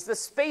cavities, the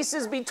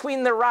spaces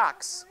between the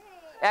rocks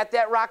at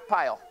that rock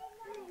pile.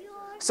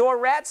 So a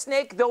rat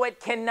snake, though it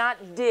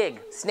cannot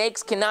dig,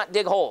 snakes cannot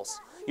dig holes.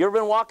 You ever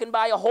been walking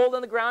by a hole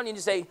in the ground and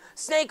you say,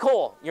 snake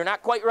hole? You're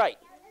not quite right.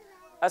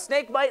 A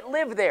snake might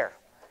live there.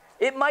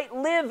 It might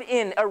live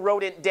in a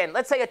rodent den.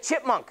 Let's say a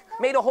chipmunk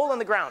made a hole in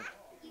the ground.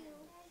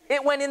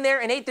 It went in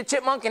there and ate the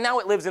chipmunk, and now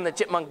it lives in the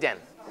chipmunk den.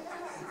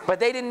 But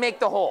they didn't make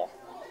the hole,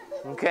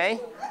 okay?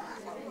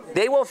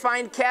 They will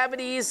find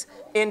cavities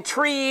in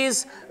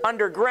trees,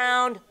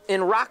 underground,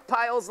 in rock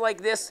piles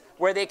like this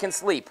where they can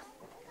sleep.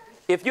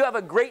 If you have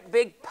a great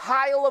big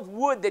pile of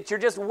wood that you're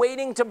just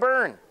waiting to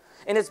burn,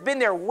 and it's been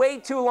there way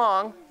too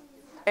long,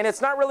 and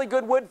it's not really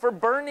good wood for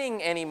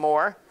burning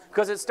anymore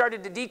because it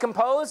started to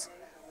decompose,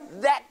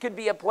 that could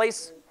be a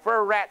place for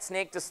a rat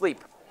snake to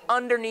sleep,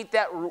 underneath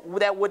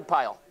that wood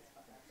pile.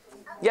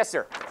 Yes,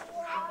 sir?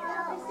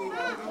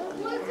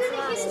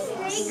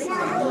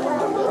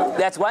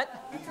 That's what?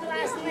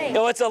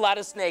 Oh, it's a lot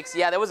of snakes.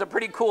 Yeah, that was a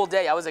pretty cool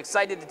day. I was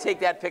excited to take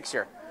that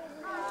picture.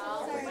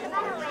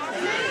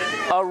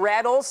 A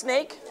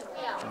rattlesnake?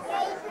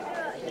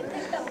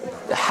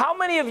 How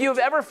many of you have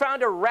ever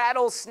found a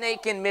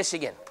rattlesnake in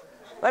Michigan?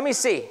 Let me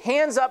see.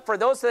 Hands up for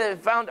those that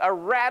have found a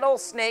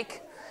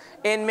rattlesnake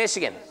in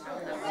Michigan.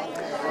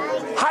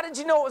 How did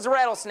you know it was a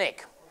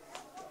rattlesnake?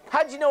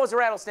 How did you know it was a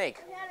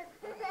rattlesnake?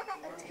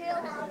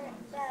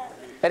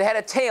 It had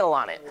a tail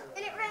on it.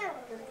 And it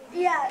rattled.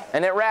 Yeah.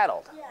 And it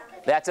rattled. Yeah.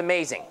 That's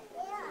amazing.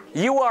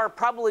 You are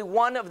probably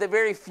one of the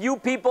very few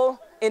people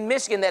in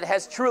Michigan that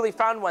has truly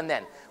found one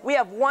then. We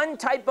have one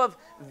type of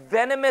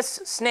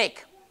venomous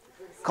snake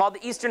called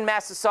the eastern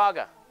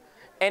Massasauga.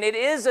 And it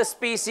is a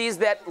species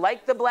that,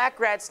 like the black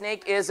rat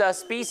snake, is a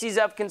species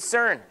of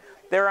concern.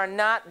 There are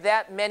not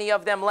that many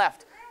of them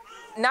left.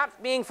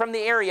 Not being from the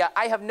area,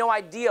 I have no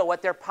idea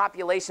what their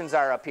populations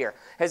are up here.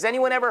 Has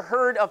anyone ever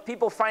heard of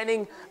people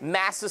finding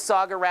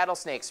Massasauga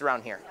rattlesnakes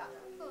around here?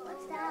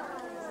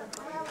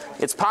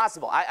 It's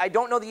possible. I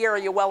don't know the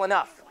area well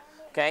enough,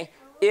 okay?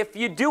 If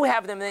you do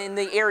have them in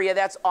the area,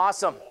 that's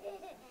awesome,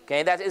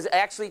 okay? That is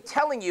actually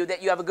telling you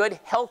that you have a good,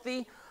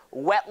 healthy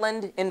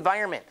wetland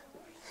environment.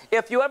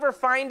 If you ever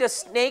find a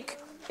snake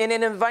in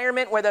an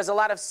environment where there's a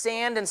lot of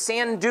sand and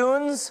sand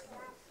dunes,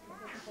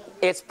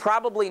 it's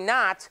probably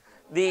not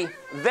the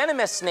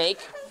venomous snake,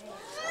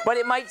 but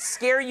it might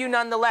scare you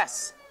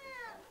nonetheless.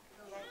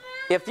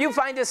 If you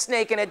find a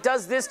snake and it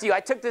does this to you, I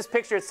took this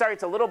picture, sorry,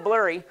 it's a little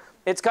blurry.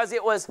 It's because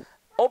it was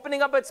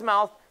opening up its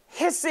mouth,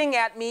 hissing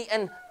at me,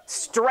 and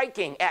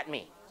striking at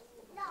me.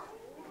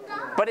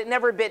 But it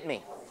never bit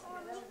me.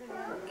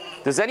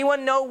 Does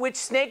anyone know which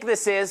snake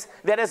this is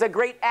that is a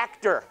great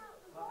actor?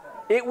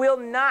 It will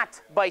not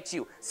bite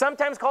you.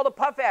 Sometimes called a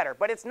puff adder,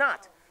 but it's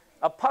not.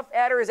 A puff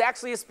adder is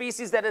actually a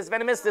species that is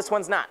venomous. This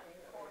one's not.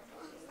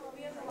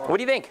 What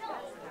do you think?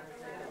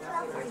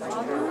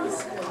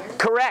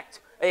 Correct.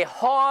 A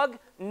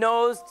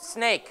hog-nosed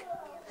snake.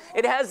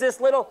 It has this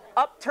little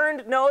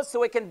upturned nose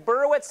so it can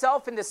burrow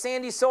itself into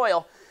sandy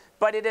soil,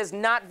 but it is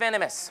not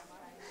venomous.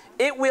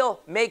 It will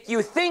make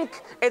you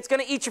think it's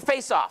going to eat your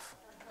face off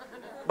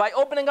by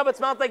opening up its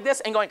mouth like this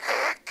and going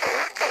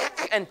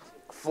and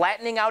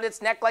flattening out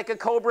its neck like a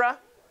cobra,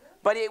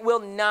 but it will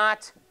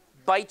not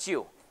bite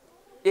you.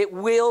 It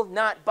will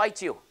not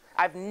bite you.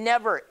 I've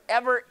never,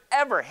 ever,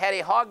 ever had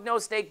a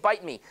hognose snake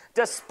bite me.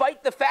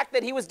 Despite the fact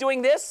that he was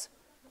doing this,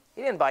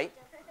 he didn't bite.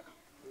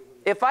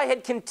 If I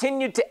had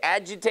continued to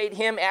agitate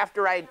him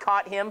after I had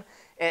caught him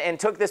and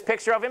took this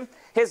picture of him,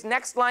 his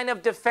next line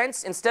of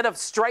defense, instead of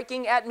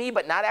striking at me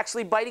but not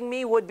actually biting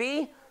me, would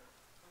be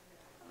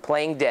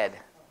playing dead.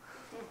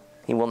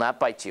 He will not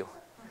bite you.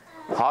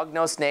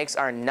 Hognose snakes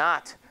are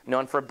not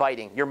known for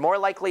biting. You're more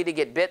likely to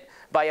get bit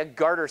by a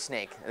garter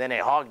snake than a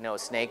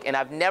hognose snake, and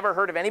I've never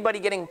heard of anybody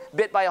getting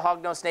bit by a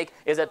hognose snake.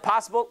 Is it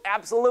possible?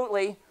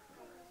 Absolutely,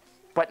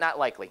 but not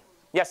likely.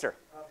 Yes, sir?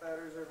 Puff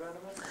adders are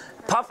venomous?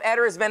 Puff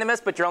adder is venomous,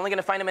 but you're only going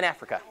to find them in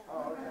Africa.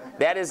 Oh, okay.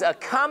 That is a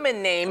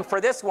common name for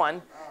this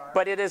one,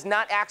 but it is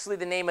not actually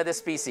the name of this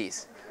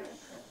species.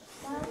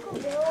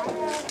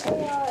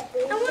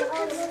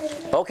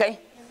 Okay,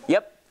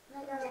 yep.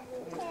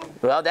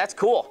 Well, that's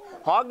cool.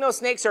 Hognose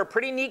snakes are a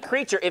pretty neat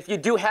creature. If you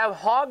do have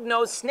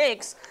hognose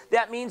snakes,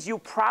 that means you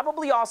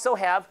probably also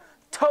have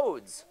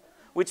toads,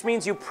 which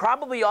means you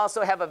probably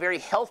also have a very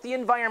healthy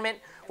environment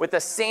with a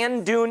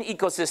sand dune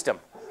ecosystem.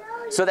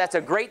 So that's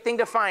a great thing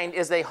to find,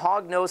 is a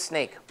hognose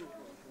snake.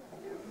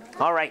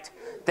 All right.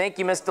 Thank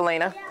you, Miss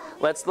Delana.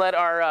 Let's let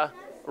our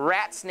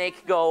rat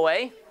snake go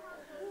away.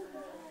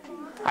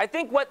 I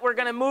think what we're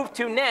going to move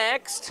to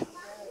next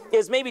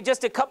is maybe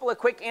just a couple of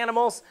quick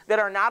animals that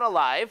are not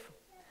alive,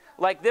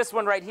 like this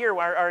one right here,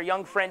 where our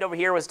young friend over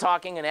here was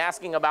talking and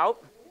asking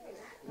about.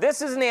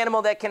 This is an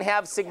animal that can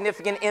have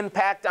significant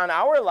impact on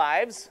our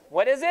lives.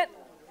 What is it?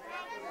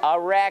 A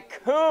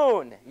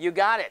raccoon. You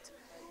got it.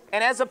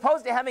 And as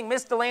opposed to having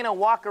Miss Delana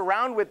walk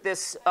around with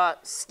this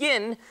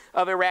skin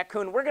of a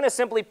raccoon, we're going to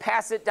simply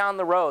pass it down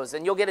the rows,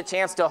 and you'll get a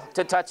chance to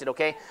touch it,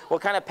 okay? We'll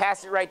kind of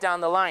pass it right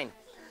down the line.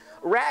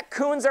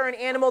 Raccoons are an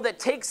animal that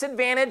takes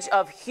advantage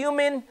of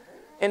human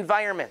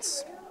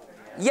environments.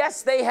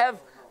 Yes, they have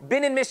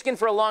been in Michigan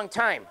for a long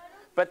time,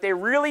 but they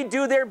really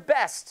do their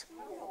best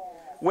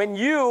when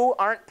you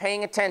aren't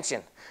paying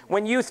attention,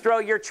 when you throw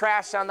your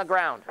trash on the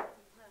ground,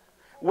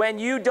 when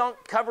you don't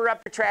cover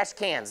up your trash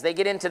cans, they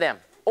get into them.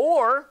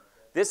 Or,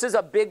 this is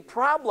a big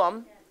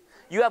problem,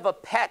 you have a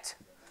pet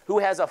who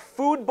has a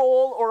food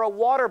bowl or a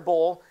water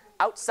bowl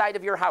outside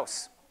of your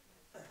house.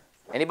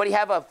 Anybody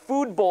have a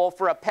food bowl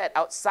for a pet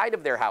outside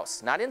of their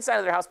house? Not inside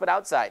of their house, but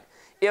outside.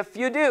 If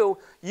you do,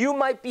 you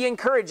might be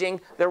encouraging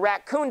the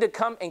raccoon to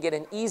come and get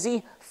an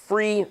easy,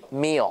 free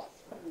meal.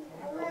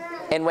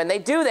 And when they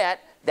do that,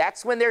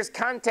 that's when there's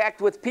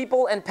contact with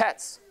people and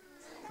pets.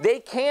 They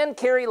can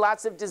carry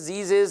lots of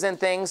diseases and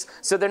things,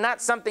 so they're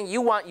not something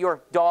you want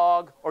your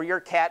dog or your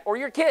cat or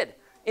your kid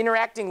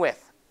interacting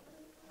with.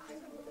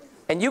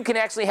 And you can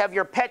actually have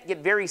your pet get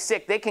very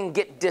sick. They can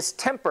get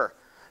distemper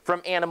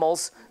from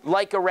animals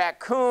like a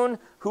raccoon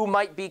who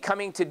might be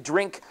coming to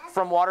drink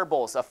from water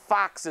bowls. A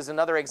fox is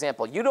another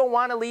example. You don't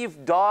want to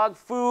leave dog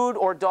food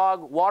or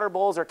dog water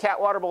bowls or cat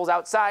water bowls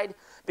outside,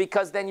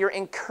 because then you're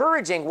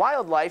encouraging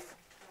wildlife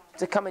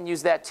to come and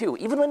use that too,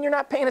 even when you're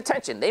not paying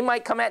attention. They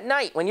might come at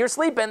night when you're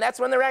sleeping. That's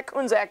when the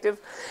raccoon's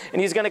active,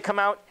 and he's going to come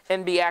out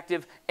and be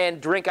active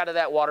and drink out of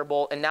that water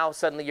bowl, and now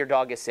suddenly your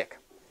dog is sick.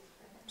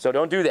 So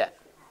don't do that.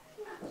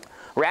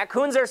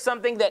 Raccoons are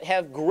something that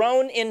have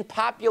grown in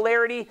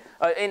popularity,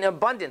 in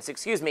abundance,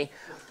 excuse me,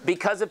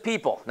 because of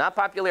people. Not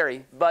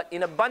popularity, but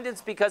in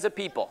abundance because of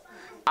people.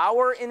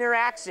 Our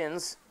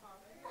interactions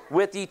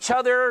with each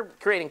other,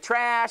 creating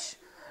trash,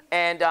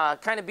 and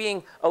kind of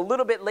being a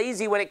little bit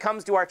lazy when it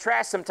comes to our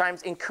trash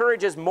sometimes,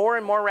 encourages more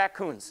and more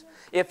raccoons.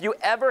 If you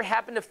ever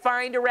happen to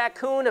find a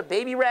raccoon, a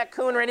baby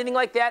raccoon or anything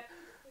like that,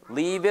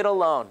 leave it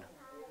alone.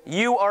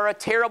 You are a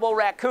terrible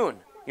raccoon.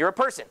 You're a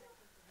person.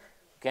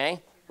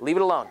 Okay? Leave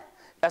it alone.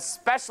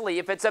 Especially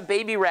if it's a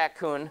baby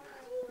raccoon,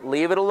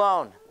 leave it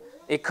alone.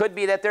 It could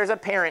be that there's a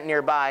parent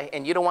nearby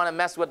and you don't want to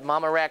mess with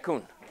mama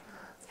raccoon.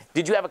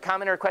 Did you have a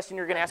comment or a question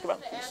you were going to ask about?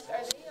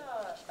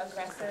 Are they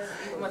aggressive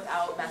even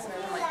without messing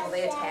with them? Like, will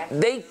they attack?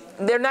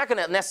 They're not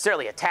going to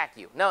necessarily attack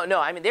you.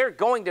 No. I mean, they're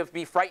going to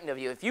be frightened of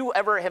you. If you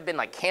ever have been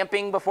like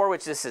camping before,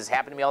 which this has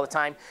happened to me all the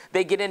time,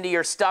 they get into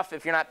your stuff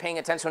if you're not paying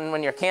attention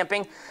when you're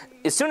camping.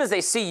 As soon as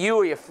they see you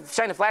or you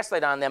shine a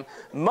flashlight on them,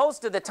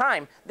 most of the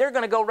time, they're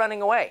going to go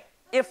running away.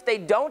 If they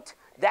don't,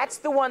 that's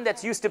the one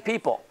that's used to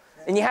people.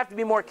 And you have to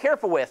be more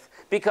careful with,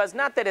 because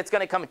not that it's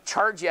going to come and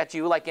charge at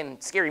you like in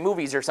scary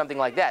movies or something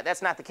like that.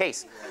 That's not the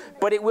case.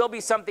 But it will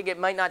be something it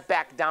might not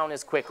back down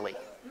as quickly.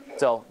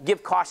 So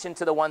give caution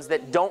to the ones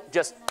that don't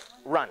just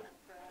run.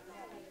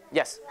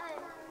 Yes?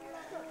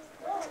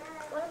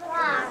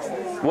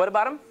 What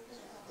about them?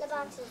 The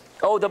boxes.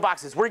 Oh, the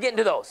boxes. We're getting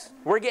to those.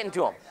 We're getting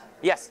to them.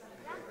 Yes?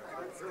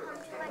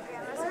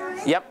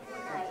 Yep.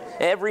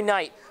 Every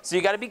night. So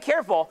you got to be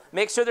careful.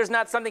 Make sure there's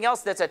not something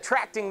else that's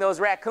attracting those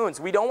raccoons.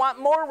 We don't want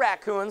more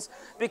raccoons,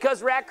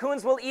 because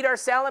raccoons will eat our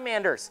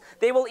salamanders.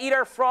 They will eat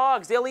our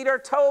frogs. They'll eat our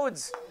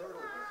toads.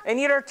 and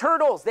eat our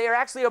turtles. They are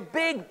actually a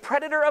big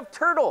predator of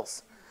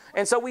turtles.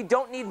 And so we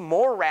don't need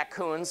more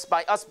raccoons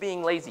by us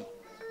being lazy.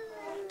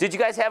 Did you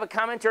guys have a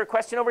comment or a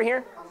question over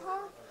here?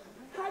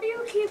 How do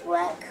you keep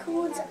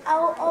raccoons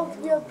out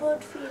of your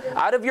bird feeders?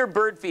 Out of your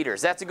bird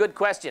feeders. That's a good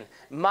question.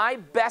 My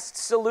best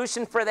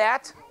solution for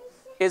that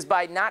is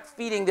by not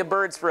feeding the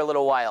birds for a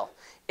little while.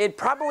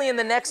 Probably in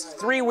the next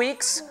 3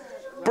 weeks,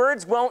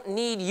 birds won't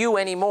need you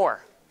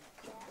anymore.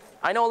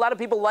 I know a lot of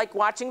people like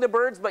watching the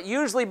birds, but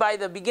usually by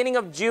the beginning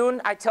of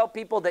June, I tell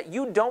people that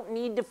you don't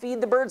need to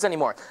feed the birds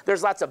anymore.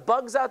 There's lots of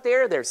bugs out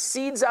there. There's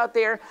seeds out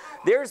there.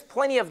 There's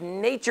plenty of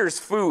nature's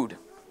food.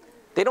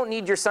 They don't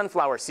need your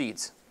sunflower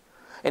seeds.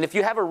 And if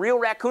you have a real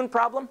raccoon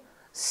problem,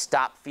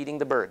 stop feeding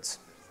the birds.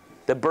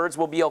 The birds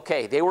will be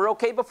okay. They were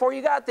okay before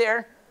you got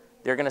there.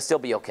 They're going to still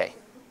be okay.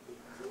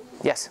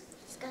 Yes?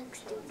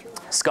 Skunks do too.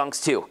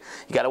 Skunks too.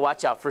 You got to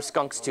watch out for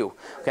skunks too.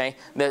 Okay?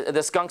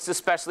 The skunks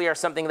especially are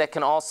something that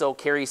can also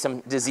carry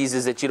some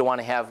diseases that you don't want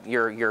to have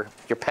your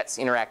pets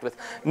interact with.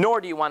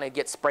 Nor do you want to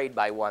get sprayed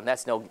by one.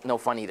 That's no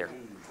fun either.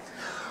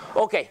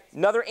 Okay,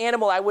 another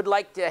animal I would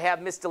like to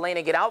have Miss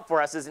Delana get out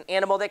for us is an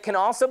animal that can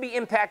also be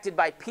impacted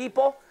by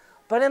people,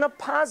 but in a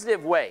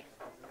positive way.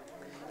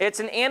 It's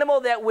an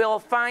animal that will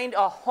find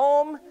a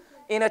home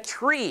in a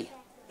tree.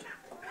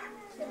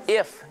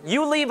 If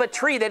you leave a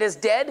tree that is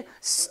dead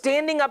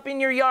standing up in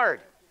your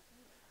yard,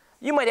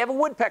 you might have a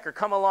woodpecker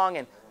come along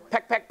and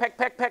peck, peck, peck,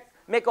 peck, peck,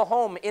 make a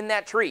home in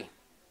that tree.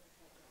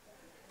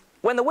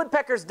 When the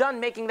woodpecker's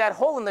done making that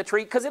hole in the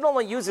tree, because it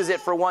only uses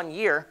it for 1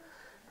 year,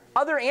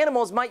 other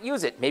animals might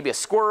use it. Maybe a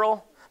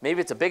squirrel, maybe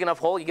it's a big enough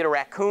hole, you get a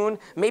raccoon,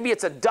 maybe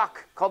it's a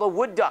duck called a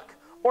wood duck,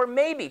 or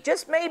maybe,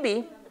 just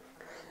maybe,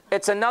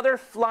 it's another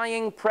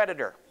flying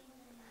predator.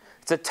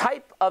 It's a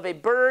type of a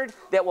bird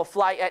that will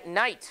fly at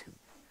night,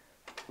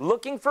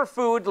 looking for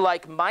food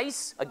like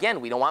mice.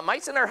 Again, we don't want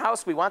mice in our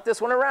house, we want this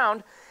one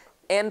around,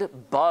 and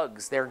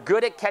bugs. They're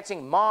good at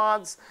catching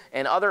moths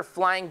and other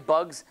flying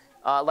bugs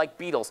like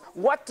beetles.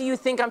 What do you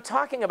think I'm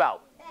talking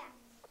about?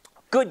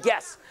 Good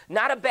guess.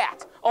 Not a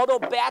bat. Although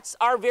bats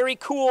are very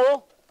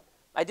cool.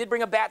 I did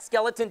bring a bat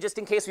skeleton just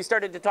in case we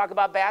started to talk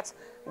about bats.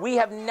 We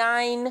have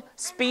 9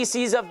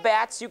 species of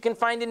bats you can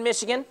find in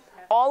Michigan.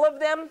 All of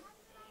them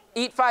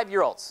eat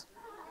 5-year-olds.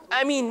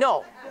 I mean,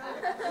 no.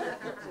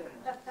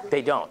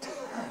 They don't.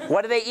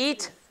 What do they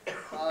eat?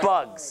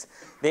 Bugs.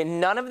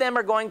 None of them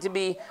are going to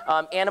be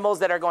animals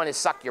that are going to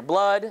suck your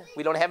blood.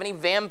 We don't have any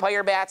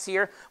vampire bats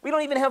here. We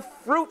don't even have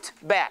fruit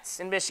bats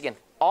in Michigan.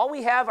 All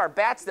we have are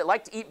bats that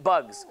like to eat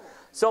bugs.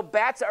 So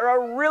bats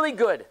are a really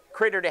good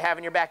critter to have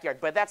in your backyard,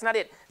 but that's not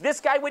it.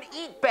 This guy would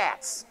eat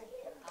bats.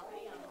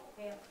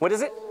 What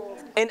is it?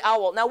 An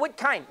owl. Now, what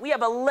kind? We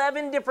have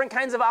 11 different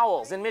kinds of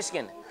owls in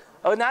Michigan.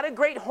 Oh, not a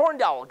great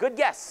horned owl. Good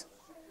guess.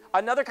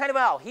 Another kind of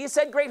owl. He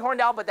said great horned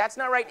owl, but that's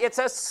not right. It's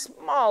a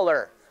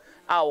smaller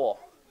owl.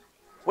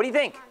 What do you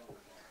think?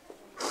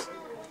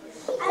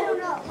 I don't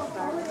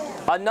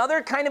know.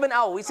 Another kind of an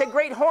owl. We said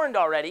great horned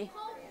already.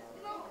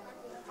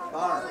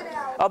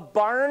 A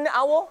barn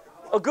owl?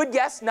 A good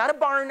guess. Not a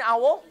barn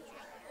owl.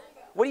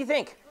 What do you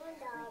think?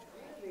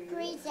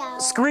 Screech owl.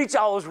 Screech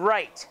owl is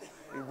right.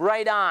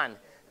 Right on.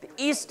 The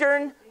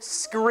eastern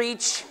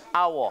screech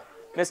owl.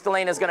 Miss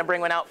Delana is going to bring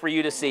one out for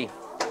you to see.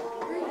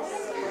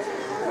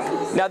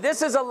 Now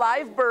this is a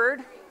live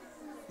bird.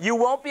 You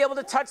won't be able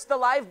to touch the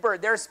live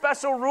bird. There are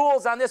special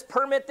rules on this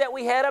permit that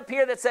we had up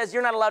here that says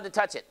you're not allowed to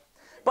touch it.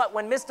 But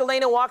when Miss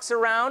Delana walks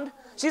around,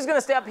 she's going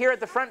to stay up here at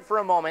the front for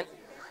a moment.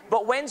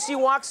 But when she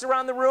walks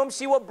around the room,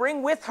 she will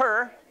bring with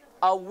her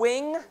a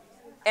wing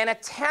and a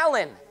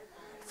talon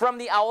from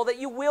the owl that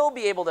you will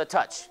be able to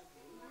touch.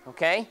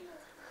 Okay?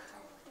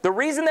 The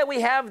reason that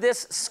we have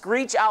this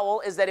screech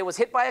owl is that it was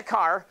hit by a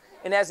car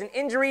and has an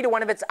injury to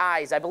one of its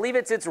eyes. I believe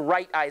it's its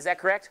right eye. Is that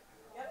correct?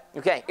 Yep.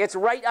 Okay, its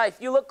right eye.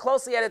 If you look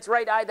closely at its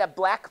right eye, that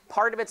black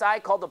part of its eye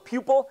called the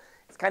pupil,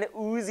 it's kind of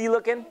oozy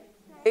looking.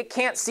 It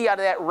can't see out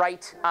of that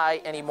right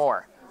eye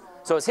anymore.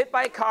 So it's hit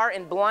by a car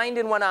and blind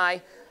in one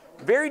eye.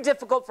 Very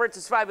difficult for it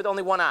to survive with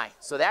only one eye.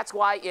 So that's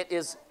why it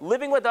is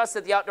living with us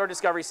at the Outdoor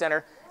Discovery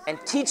Center and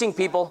teaching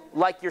people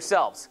like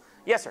yourselves.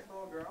 Yes, sir?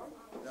 Full grown?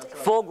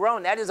 Full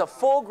grown. That is a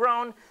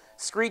full-grown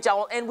screech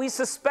owl, and we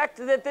suspect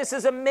that this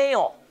is a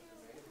male.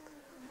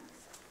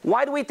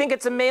 Why do we think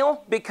it's a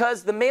male?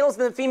 Because the males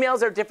and the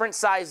females are different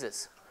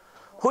sizes.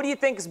 Who do you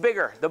think is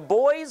bigger, the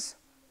boys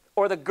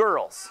or the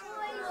girls?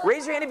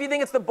 Raise your hand if you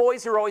think it's the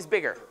boys who are always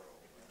bigger.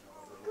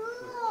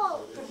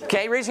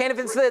 Okay, raise your hand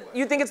if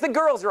you think it's the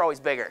girls who are always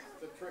bigger.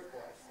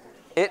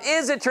 It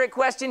is a trick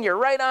question. You're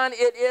right on.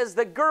 It is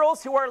the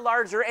girls who are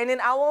larger. And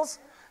in owls,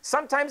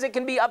 sometimes it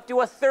can be up to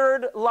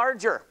 1/3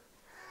 larger.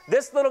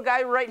 This little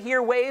guy right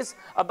here weighs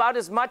about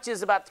as much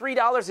as about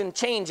 $3 in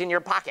change in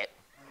your pocket.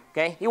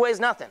 Okay, he weighs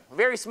nothing.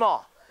 Very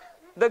small.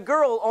 The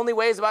girl only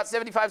weighs about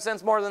 75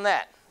 cents more than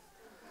that.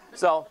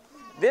 So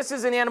this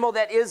is an animal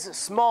that is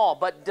small,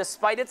 but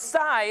despite its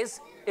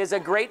size, is a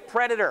great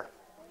predator.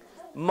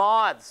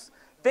 Moths.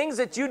 Things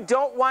that you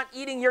don't want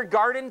eating your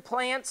garden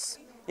plants,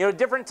 you know,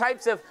 different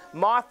types of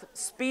moth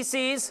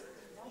species,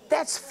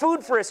 that's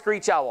food for a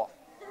screech owl.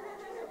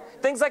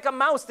 Things like a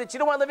mouse that you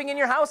don't want living in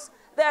your house,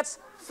 that's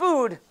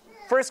food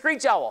for a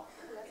screech owl.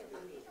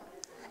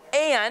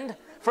 And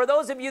for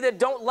those of you that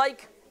don't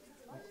like,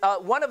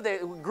 one of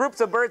the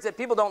groups of birds that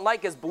people don't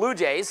like is blue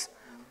jays.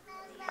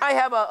 I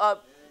have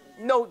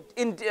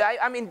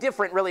I'm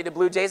indifferent really to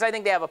blue jays. I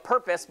think they have a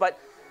purpose, but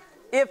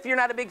if you're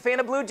not a big fan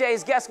of blue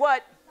jays, guess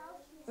what?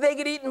 They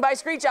get eaten by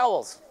screech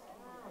owls.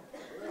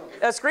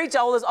 A screech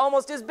owl is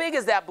almost as big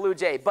as that blue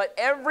jay, but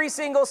every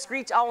single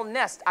screech owl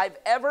nest I've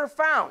ever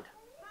found,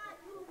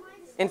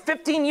 in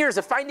 15 years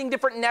of finding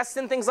different nests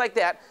and things like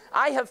that,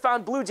 I have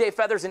found blue jay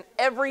feathers in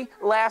every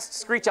last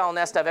screech owl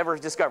nest I've ever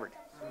discovered.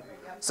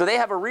 So they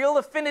have a real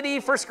affinity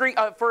for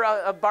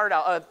barred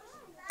owl,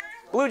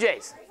 blue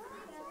jays.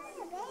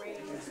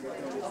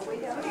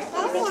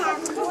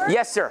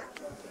 Yes, sir.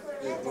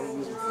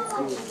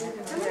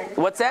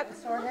 What's that?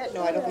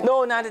 No, I don't think.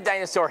 No, not a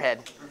dinosaur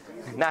head.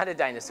 Not a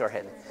dinosaur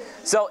head.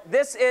 So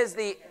this is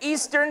the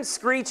eastern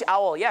screech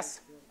owl.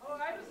 Yes? Oh,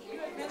 you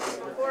had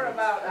mentioned before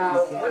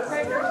about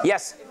woodpeckers.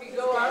 Yes. If you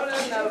go out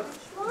on the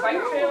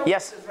bike trail,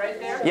 yes. it's right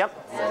there.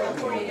 Yep. And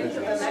before you get to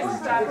the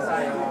next stop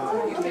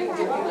sign, you can, if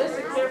you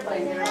listen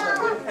carefully, there's a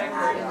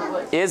woodpecker in the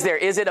woods. Is there?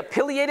 Is it a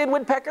pileated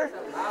woodpecker?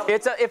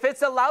 If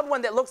it's a loud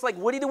one that looks like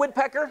Woody the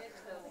Woodpecker,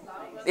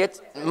 it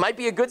might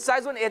be a good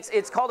sized one.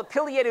 It's called a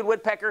pileated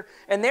woodpecker,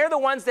 and they're the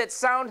ones that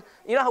sound.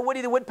 You know how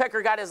Woody the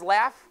Woodpecker got his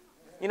laugh?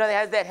 You know, they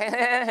has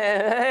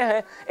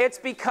that. It's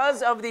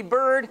because of the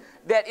bird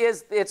that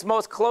it's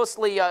most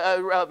closely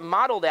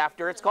modeled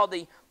after. It's called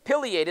the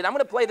pileated. I'm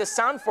going to play this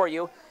sound for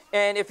you,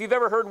 and if you've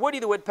ever heard Woody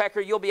the Woodpecker,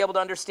 you'll be able to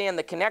understand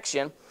the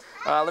connection.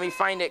 Let me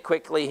find it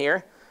quickly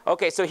here.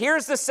 Okay, so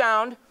here's the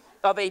sound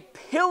of a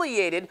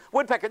pileated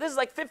woodpecker. This is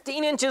like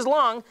 15 inches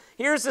long.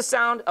 Here's the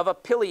sound of a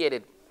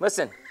pileated.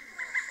 Listen.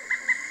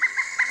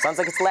 Sounds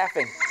like it's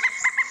laughing.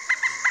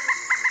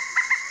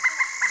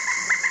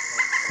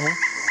 Okay.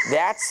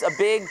 That's a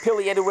big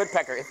pileated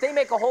woodpecker. If they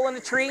make a hole in a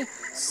tree,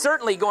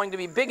 certainly going to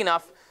be big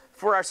enough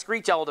for our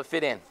screech owl to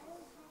fit in.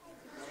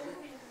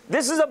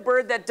 This is a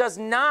bird that does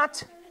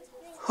not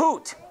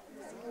hoot.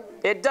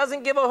 It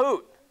doesn't give a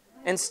hoot.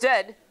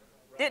 Instead,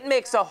 it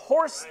makes a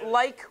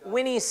horse-like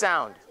whinny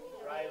sound.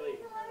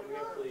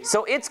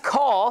 So its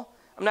call,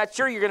 I'm not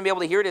sure you're going to be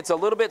able to hear it. It's a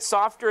little bit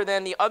softer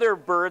than the other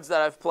birds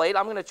that I've played.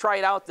 I'm going to try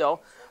it out,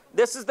 though.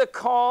 This is the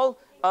call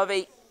of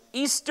an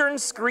eastern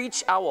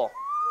screech owl.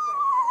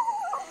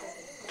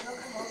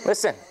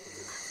 Listen.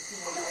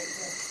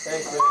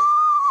 Thanks, man.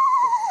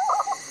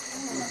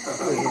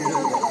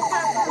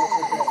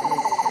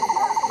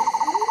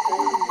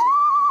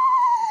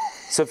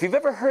 So if you've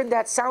ever heard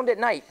that sound at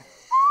night,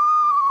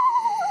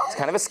 it's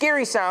kind of a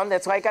scary sound.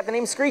 That's why I got the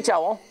name screech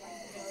owl.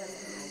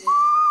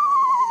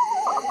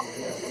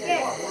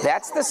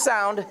 That's the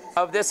sound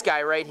of this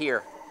guy right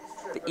here,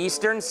 the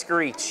eastern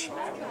screech.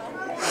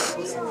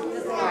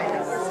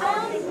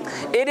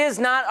 It is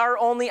not our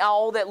only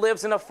owl that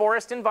lives in a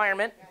forest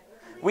environment.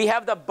 We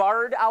have the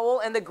barred owl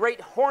and the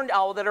great horned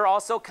owl that are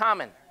also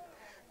common.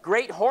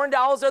 Great horned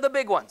owls are the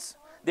big ones.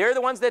 They're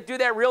the ones that do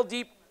that real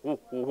deep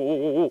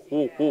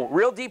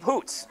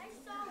hoots.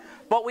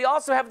 But we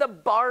also have the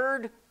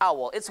barred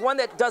owl. It's one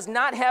that does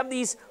not have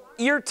these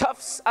ear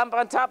tufts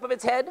on top of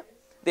its head.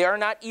 They are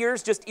not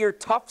ears, just ear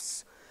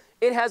tufts.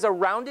 It has a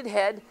rounded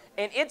head,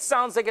 and it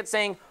sounds like it's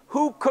saying,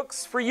 "Who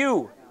cooks for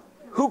you?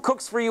 Who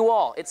cooks for you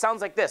all?" It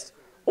sounds like this.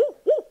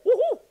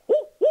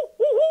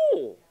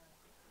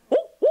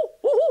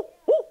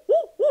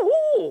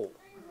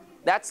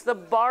 That's the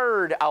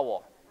barred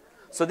owl.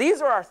 So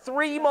these are our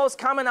three most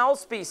common owl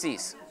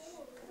species.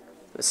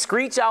 The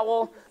screech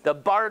owl, the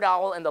barred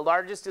owl, and the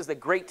largest is the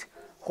great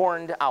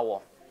horned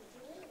owl.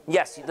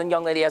 Yes, the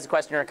young lady has a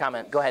question or a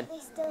comment. Go ahead. They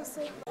still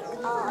sleep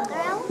like all other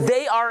owls?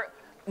 They are,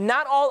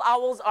 not all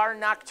owls are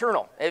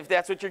nocturnal, if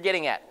that's what you're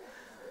getting at.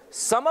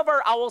 Some of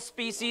our owl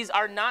species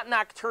are not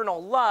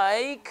nocturnal,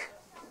 like,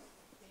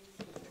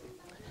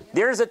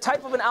 there's a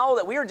type of an owl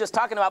that we were just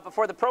talking about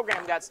before the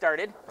program got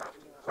started.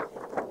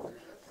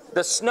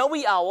 The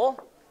snowy owl.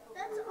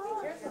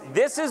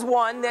 This is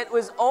one that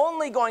was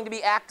only going to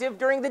be active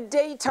during the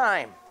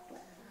daytime.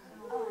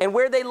 And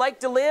where they like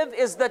to live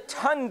is the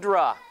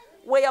tundra,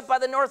 way up by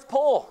the North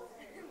Pole.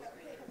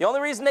 The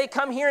only reason they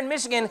come here in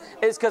Michigan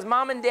is because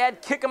mom and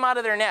dad kick them out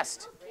of their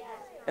nest.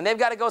 And they've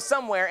got to go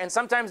somewhere, and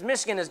sometimes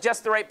Michigan is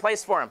just the right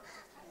place for them.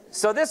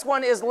 So this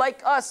one is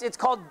like us. It's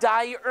called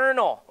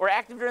diurnal, or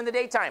active during the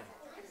daytime.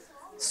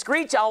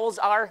 Screech owls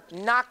are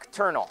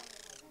nocturnal.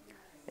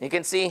 And you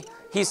can see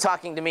he's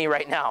talking to me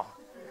right now.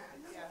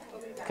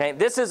 Okay,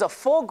 this is a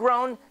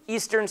full-grown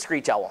eastern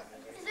screech owl.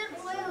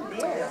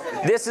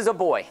 This is a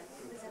boy.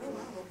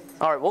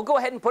 All right, we'll go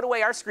ahead and put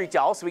away our screech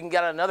owl so we can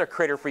get another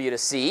critter for you to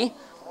see.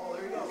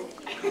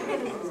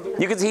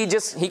 You can see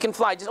he can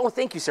fly just, oh,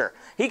 thank you, sir.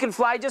 He can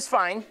fly just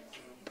fine.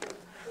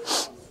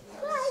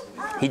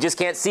 He just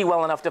can't see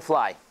well enough to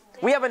fly.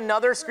 We have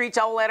another screech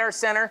owl at our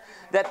center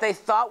that they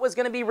thought was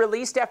going to be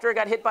released after it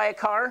got hit by a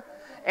car,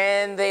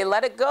 and they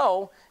let it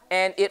go,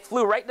 and it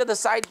flew right to the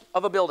side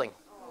of a building,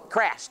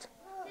 crashed.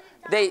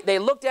 They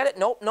looked at it,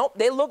 nope,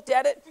 they looked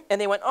at it, and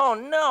they went, oh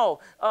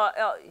no,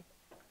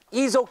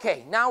 he's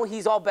okay. Now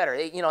he's all better.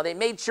 They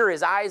made sure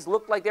his eyes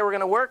looked like they were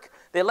going to work.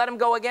 They let him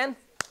go again.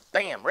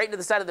 Bam, right into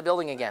the side of the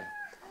building again.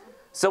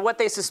 So what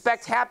they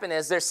suspect happened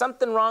is there's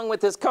something wrong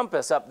with his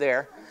compass up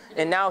there,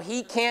 and now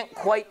he can't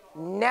quite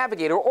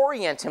navigate or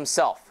orient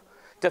himself.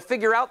 To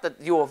figure out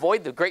that you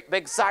avoid the great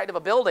big side of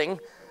a building,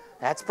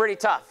 that's pretty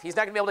tough. He's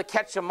not going to be able to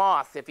catch a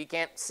moth if he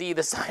can't see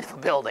the side of a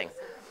building.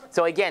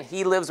 So again,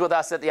 he lives with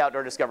us at the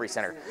Outdoor Discovery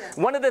Center.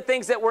 One of the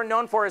things that we're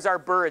known for is our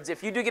birds.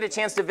 If you do get a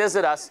chance to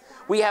visit us,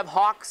 we have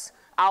hawks,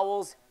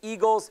 owls,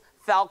 eagles,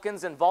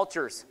 falcons, and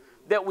vultures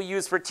that we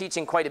use for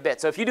teaching quite a bit.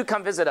 So if you do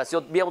come visit us,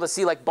 you'll be able to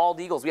see like bald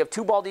eagles. We have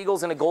 2 bald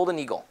eagles and a golden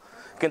eagle.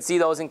 You can see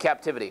those in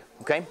captivity,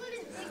 okay?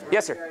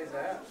 Yes, sir.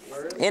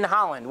 In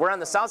Holland. We're on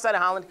the south side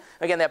of Holland.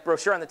 Again, that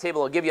brochure on the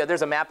table will give you,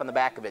 there's a map on the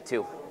back of it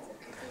too.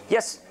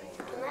 Yes?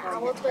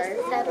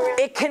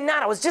 It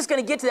cannot. I was just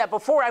going to get to that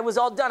before I was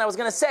all done. I was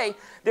going to say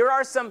there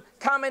are some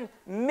common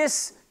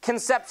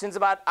misconceptions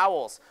about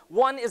owls.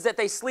 One is that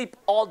they sleep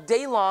all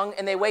day long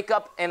and they wake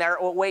up and are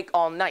awake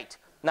all night.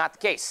 Not the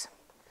case.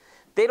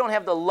 They don't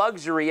have the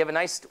luxury of a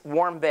nice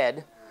warm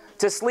bed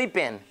to sleep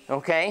in,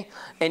 okay?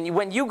 And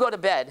when you go to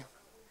bed,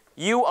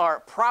 you are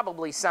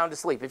probably sound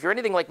asleep. If you're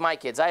anything like my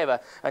kids, I have a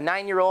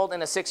 9-year-old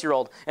and a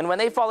 6-year-old, and when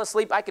they fall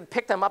asleep, I can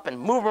pick them up and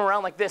move them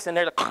around like this, and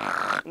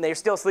they're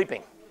still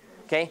sleeping,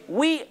 okay?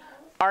 We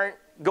aren't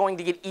going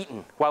to get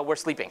eaten while we're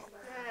sleeping,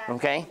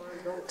 okay?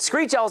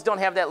 Screech owls don't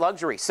have that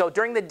luxury. So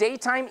during the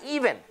daytime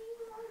even,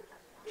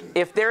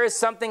 if there is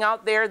something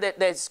out there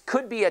that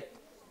could be a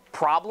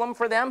problem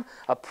for them,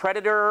 a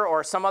predator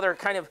or some other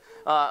kind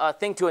of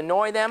thing to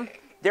annoy them,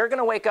 they're going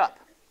to wake up.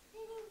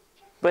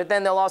 But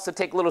then they'll also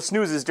take little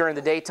snoozes during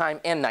the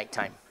daytime and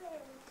nighttime.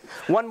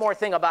 One more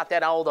thing about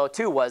that owl, though,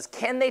 too, was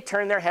can they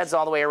turn their heads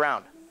all the way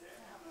around?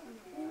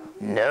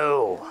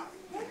 No.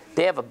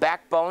 They have a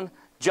backbone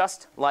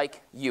just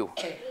like you.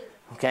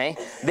 Okay?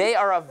 They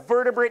are a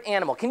vertebrate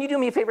animal. Can you do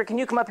me a favor? Can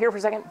you come up here for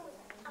a second?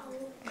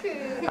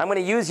 I'm going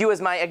to use you as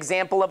my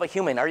example of a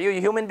human. Are you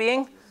a human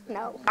being?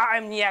 No.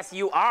 Yes,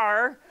 you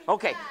are.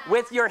 Okay.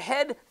 With your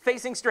head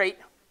facing straight,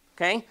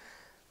 okay?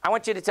 I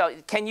want you to tell,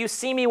 can you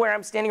see me where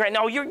I'm standing right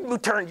now? No, you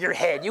turned your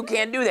head. You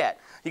can't do that.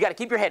 You got to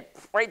keep your head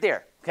right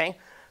there, okay?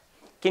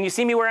 Can you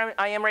see me where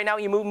I am right now?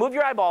 You move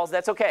your eyeballs.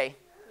 That's okay.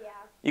 Yeah.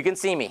 You can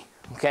see me,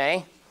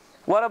 okay?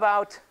 What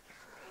about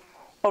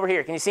over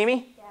here? Can you see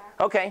me?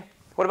 Yeah. Okay.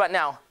 What about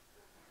now?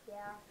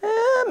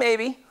 Yeah.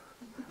 Maybe.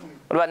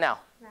 What about now?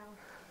 No.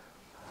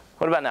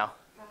 What about now?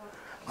 No.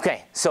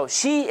 Okay, so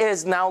she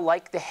is now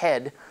like the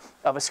head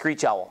of a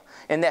screech owl,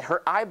 in that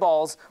her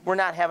eyeballs, we're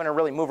not having her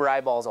really move her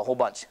eyeballs a whole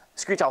bunch.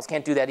 Screech owls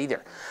can't do that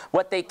either.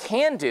 What they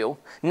can do,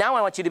 now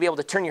I want you to be able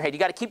to turn your head. You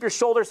got to keep your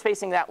shoulders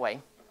facing that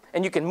way,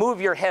 and you can move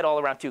your head all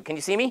around too. Can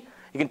you see me?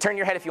 You can turn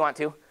your head if you want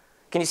to.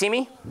 Can you see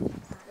me? Yeah.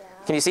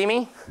 Can you see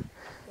me?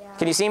 Yeah.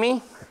 Can you see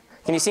me?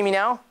 Can you see me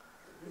now?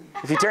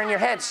 If you turn your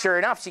head, sure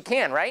enough, she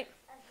can, right?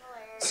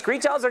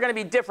 Screech owls are going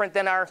to be different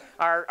than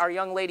our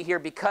young lady here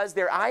because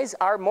their eyes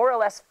are more or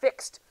less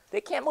fixed.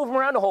 They can't move them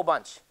around a whole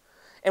bunch.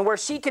 And where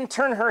she can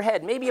turn her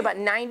head, maybe about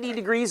 90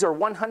 degrees or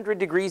 100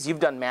 degrees. You've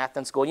done math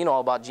in school. You know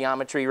all about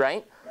geometry,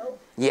 right?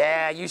 Nope.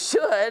 Yeah, you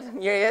should.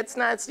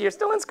 You're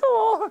still in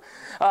school.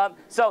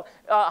 So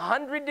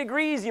 100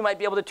 degrees, you might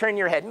be able to turn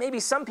your head. Maybe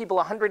some people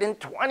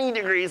 120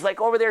 degrees, like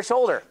over their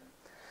shoulder.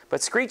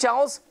 But screech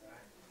owls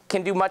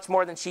can do much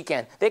more than she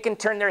can. They can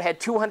turn their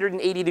head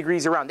 280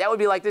 degrees around. That would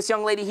be like this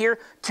young lady here,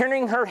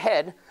 turning her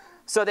head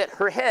so that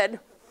her head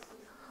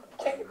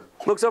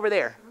looks over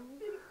there.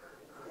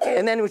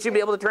 And then we should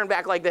be able to turn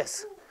back like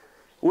this.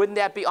 Wouldn't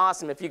that be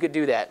awesome if you could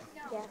do that?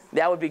 Yes.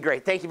 That would be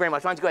great. Thank you very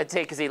much. Why don't you go ahead and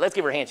take a seat. Let's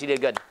give her a hand. She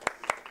did good.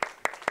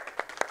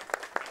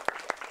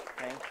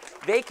 Okay.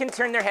 They can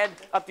turn their head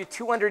up to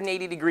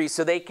 280 degrees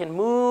so they can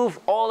move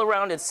all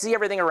around and see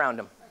everything around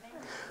them.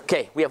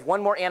 Okay, we have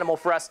one more animal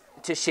for us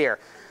to share.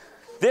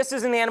 This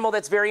is an animal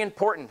that's very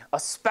important,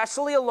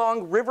 especially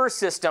along river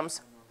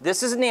systems.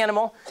 This is an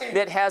animal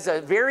that has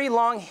a very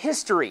long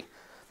history,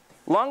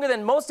 longer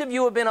than most of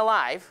you have been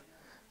alive.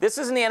 This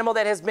is an animal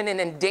that has been an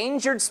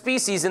endangered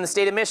species in the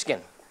state of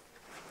Michigan.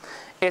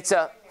 It's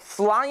a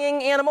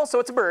flying animal, so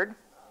it's a bird.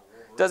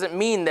 Doesn't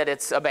mean that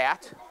it's a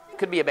bat. It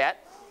could be a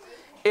bat.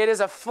 It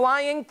is a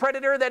flying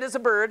predator that is a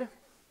bird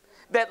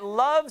that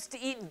loves to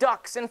eat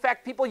ducks. In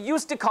fact, people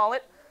used to call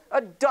it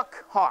a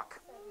duck hawk.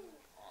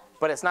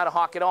 But it's not a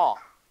hawk at all.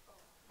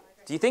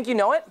 Do you think you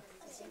know it?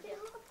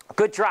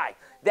 Good try.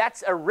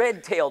 That's a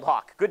red-tailed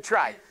hawk. Good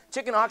try.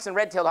 Chicken hawks and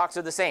red-tailed hawks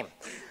are the same.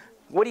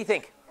 What do you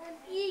think?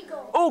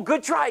 Eagle. Oh,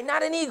 good try.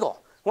 Not an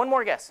eagle. One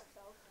more guess.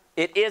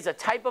 It is a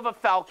type of a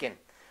falcon.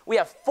 We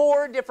have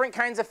 4 different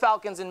kinds of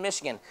falcons in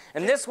Michigan.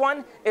 And this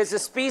one is a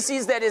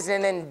species that is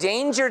an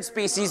endangered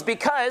species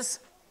because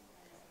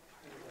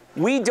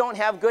we don't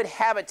have good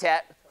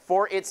habitat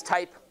for its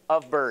type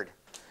of bird.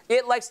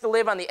 It likes to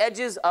live on the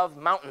edges of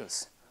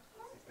mountains.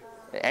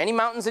 Any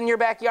mountains in your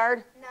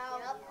backyard? No.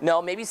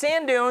 No, maybe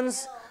sand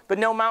dunes. But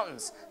no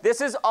mountains.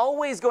 This is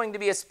always going to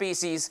be a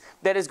species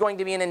that is going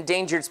to be an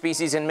endangered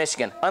species in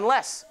Michigan,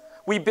 unless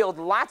we build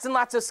lots and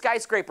lots of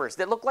skyscrapers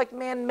that look like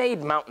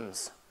man-made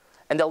mountains.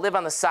 and they'll live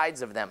on the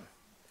sides of them.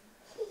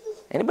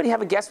 Anybody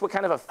have a guess what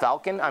kind of a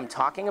falcon I'm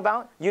talking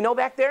about? You know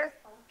back there?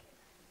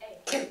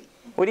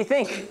 What do you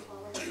think?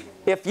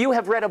 If you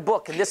have read a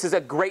book, and this is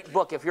a great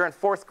book, if you're in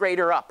 4th grade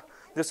or up,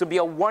 this would be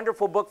a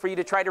wonderful book for you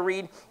to try to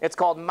read. It's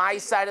called My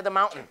Side of the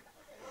Mountain.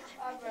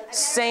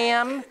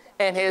 Sam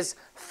and his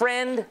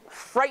friend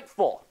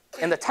Frightful.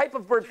 And the type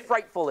of bird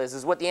Frightful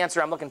is what the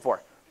answer I'm looking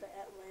for.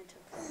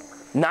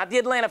 Not the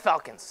Atlanta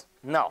Falcons.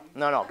 No,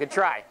 no, no. Good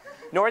try.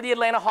 Nor the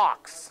Atlanta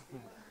Hawks.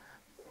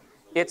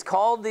 It's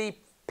called the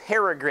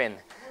peregrine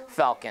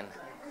falcon.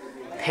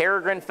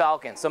 Peregrine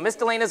falcon. So Miss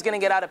Delena's going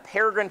to get out a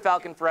peregrine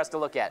falcon for us to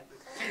look at.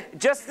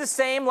 Just the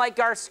same like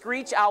our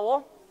screech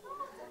owl.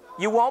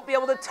 You won't be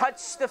able to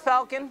touch the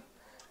falcon,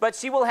 but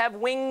she will have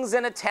wings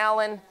and a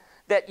talon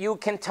that you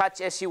can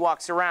touch as she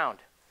walks around.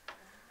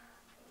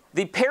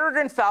 The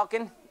peregrine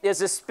falcon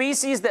is a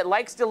species that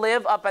likes to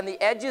live up on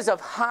the edges of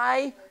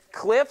high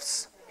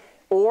cliffs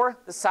or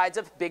the sides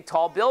of big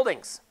tall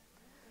buildings.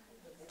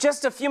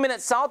 Just a few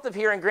minutes south of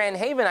here in Grand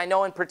Haven, I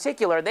know in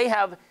particular, they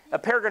have a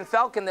peregrine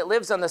falcon that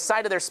lives on the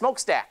side of their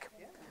smokestack.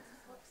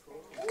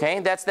 Okay,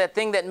 that's that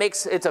thing that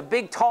makes, it's a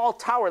big tall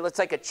tower, looks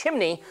like a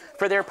chimney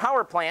for their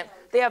power plant.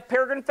 They have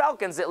peregrine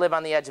falcons that live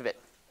on the edge of it.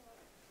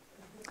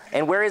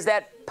 And where is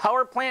that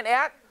power plant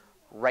at?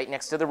 Right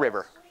next to the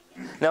river.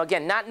 Now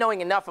again, not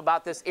knowing enough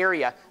about this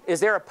area, is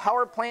there a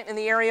power plant in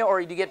the area,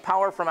 or do you get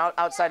power from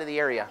outside of the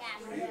area?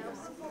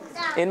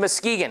 In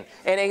Muskegon.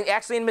 And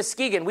actually in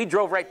Muskegon, we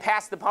drove right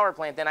past the power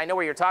plant, then I know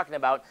where you're talking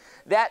about.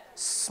 That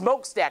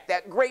smokestack,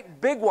 that great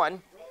big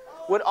one,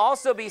 would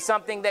also be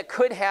something that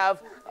could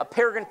have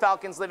peregrine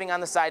falcons living on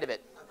the side of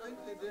it. I think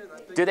they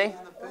did. Do they?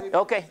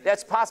 Okay,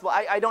 that's possible.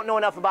 I don't know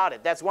enough about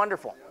it. That's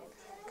wonderful.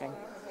 Okay.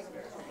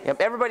 Yep,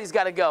 everybody's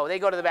got to go. They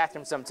go to the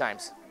bathroom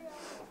sometimes.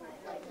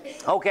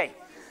 Okay.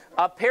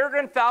 A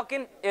peregrine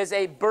falcon is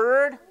a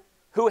bird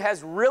who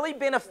has really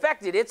been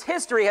affected. Its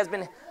history has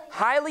been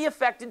highly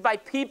affected by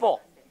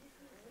people.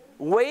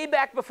 Way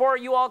back before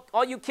you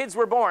all you kids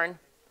were born,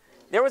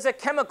 there was a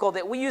chemical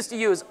that we used to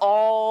use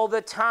all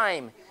the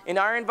time in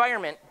our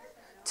environment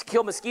to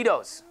kill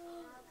mosquitoes.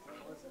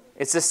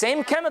 It's the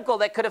same chemical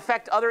that could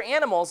affect other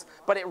animals,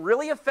 but it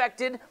really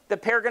affected the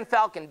peregrine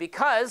falcon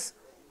because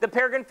the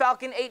peregrine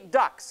falcon ate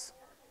ducks,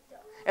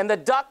 and the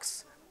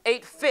ducks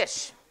ate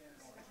fish,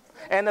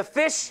 and the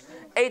fish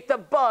ate the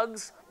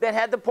bugs that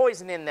had the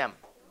poison in them.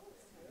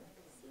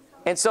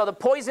 And so the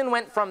poison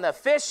went from the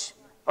fish,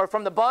 or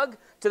from the bug,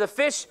 to the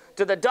fish,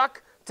 to the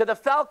duck, to the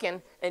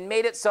falcon, and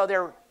made it so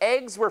their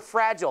eggs were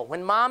fragile.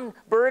 When mom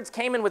birds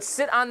came and would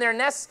sit on their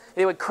nests,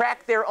 they would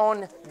crack their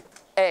own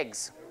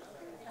eggs,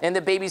 and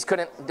the babies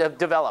couldn't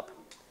develop.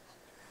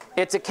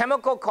 It's a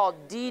chemical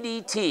called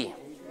DDT.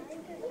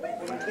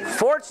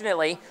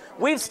 Fortunately,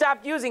 we've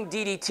stopped using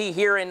DDT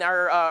here in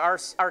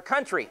our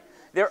country.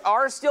 There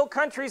are still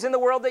countries in the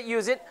world that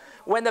use it.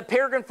 When the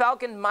peregrine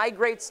falcon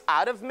migrates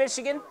out of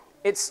Michigan,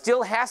 it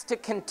still has to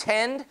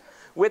contend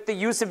with the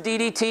use of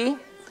DDT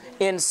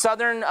in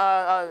southern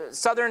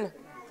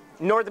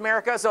North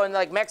America, so in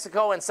like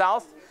Mexico and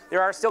South,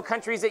 there are still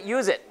countries that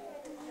use it.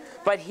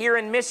 But here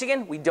in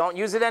Michigan, we don't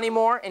use it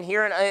anymore, and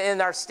here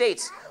in our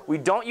states, we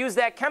don't use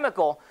that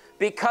chemical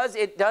because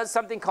it does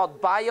something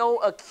called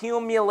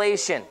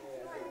bioaccumulation,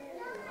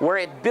 where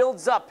it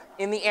builds up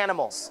in the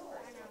animals.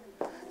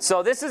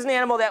 So this is an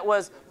animal that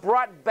was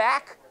brought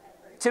back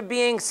to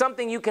being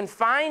something you can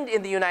find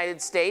in the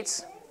United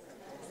States.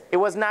 It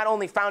was not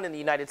only found in the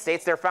United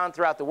States, they're found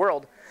throughout the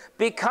world,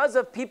 because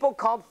of people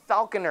called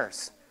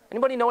falconers.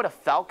 Anybody know what a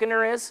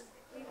falconer is?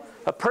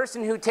 A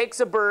person who takes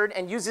a bird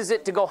and uses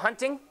it to go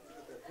hunting.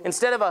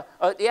 Instead of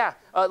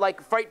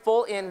like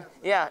Frightful in,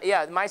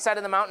 My Side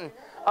of the Mountain.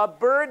 A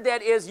bird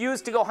that is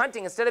used to go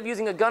hunting. Instead of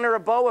using a gun or a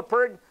bow,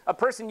 a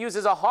person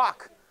uses a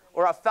hawk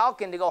or a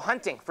falcon to go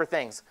hunting for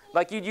things.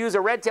 Like you'd use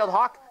a red-tailed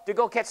hawk to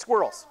go catch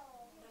squirrels.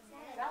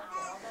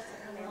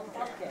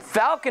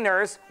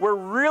 Falconers were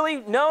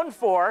really known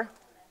for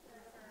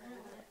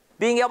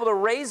being able to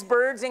raise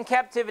birds in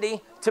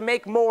captivity to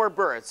make more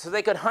birds, so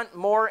they could hunt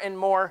more and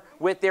more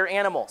with their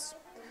animals.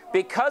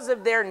 Because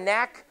of their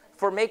knack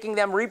for making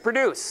them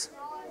reproduce,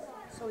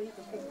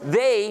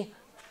 they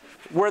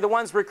were the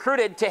ones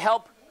recruited to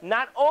help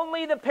not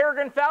only the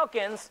peregrine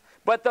falcons,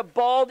 but the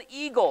bald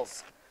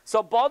eagles.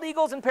 So bald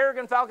eagles and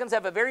peregrine falcons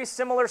have a very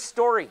similar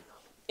story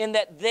in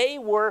that they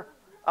were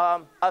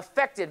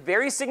affected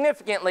very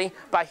significantly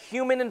by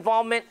human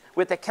involvement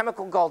with a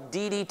chemical called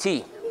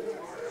DDT.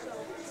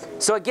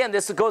 So again,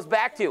 this goes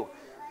back to,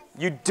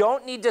 you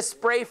don't need to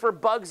spray for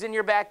bugs in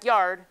your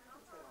backyard.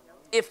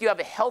 If you have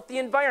a healthy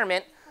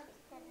environment,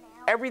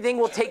 everything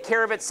will take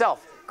care of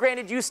itself.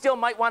 Granted, you still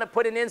might want to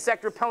put an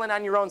insect repellent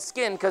on your own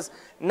skin because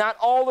not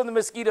all of the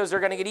mosquitoes are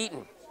going to get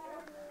eaten.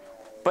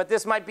 But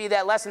this might be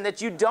that lesson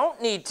that you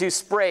don't need to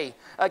spray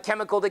a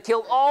chemical to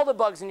kill all the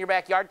bugs in your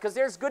backyard, because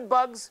there's good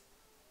bugs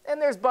and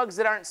there's bugs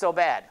that aren't so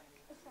bad.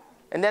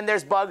 And then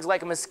there's bugs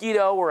like a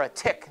mosquito or a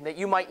tick that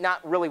you might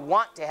not really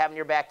want to have in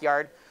your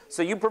backyard.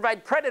 So you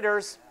provide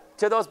predators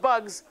to those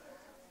bugs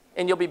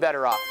and you'll be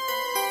better off.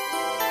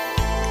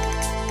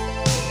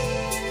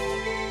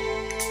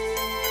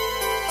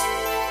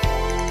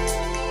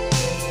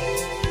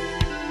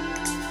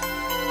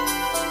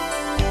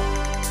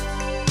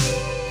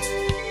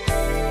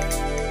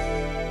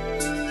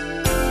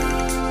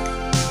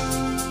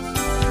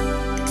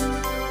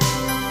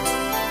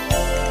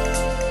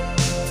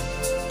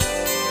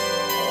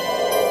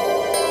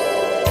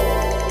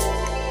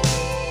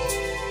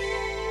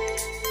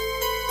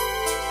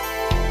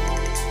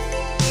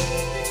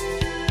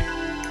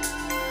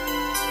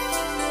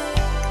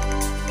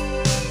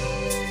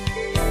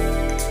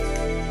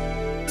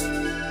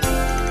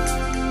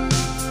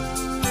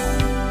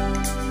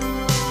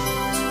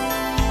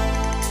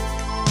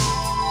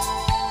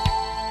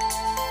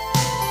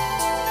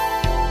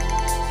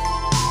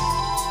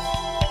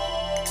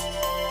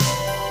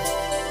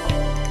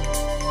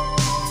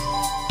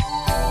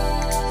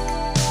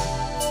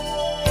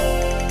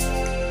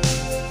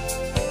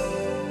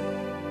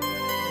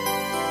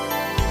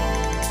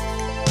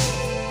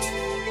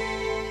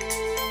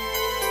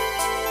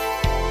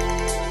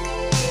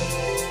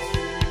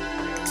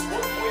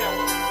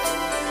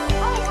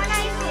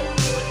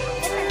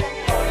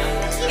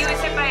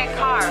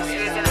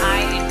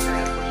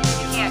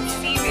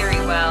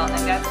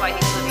 That's why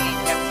he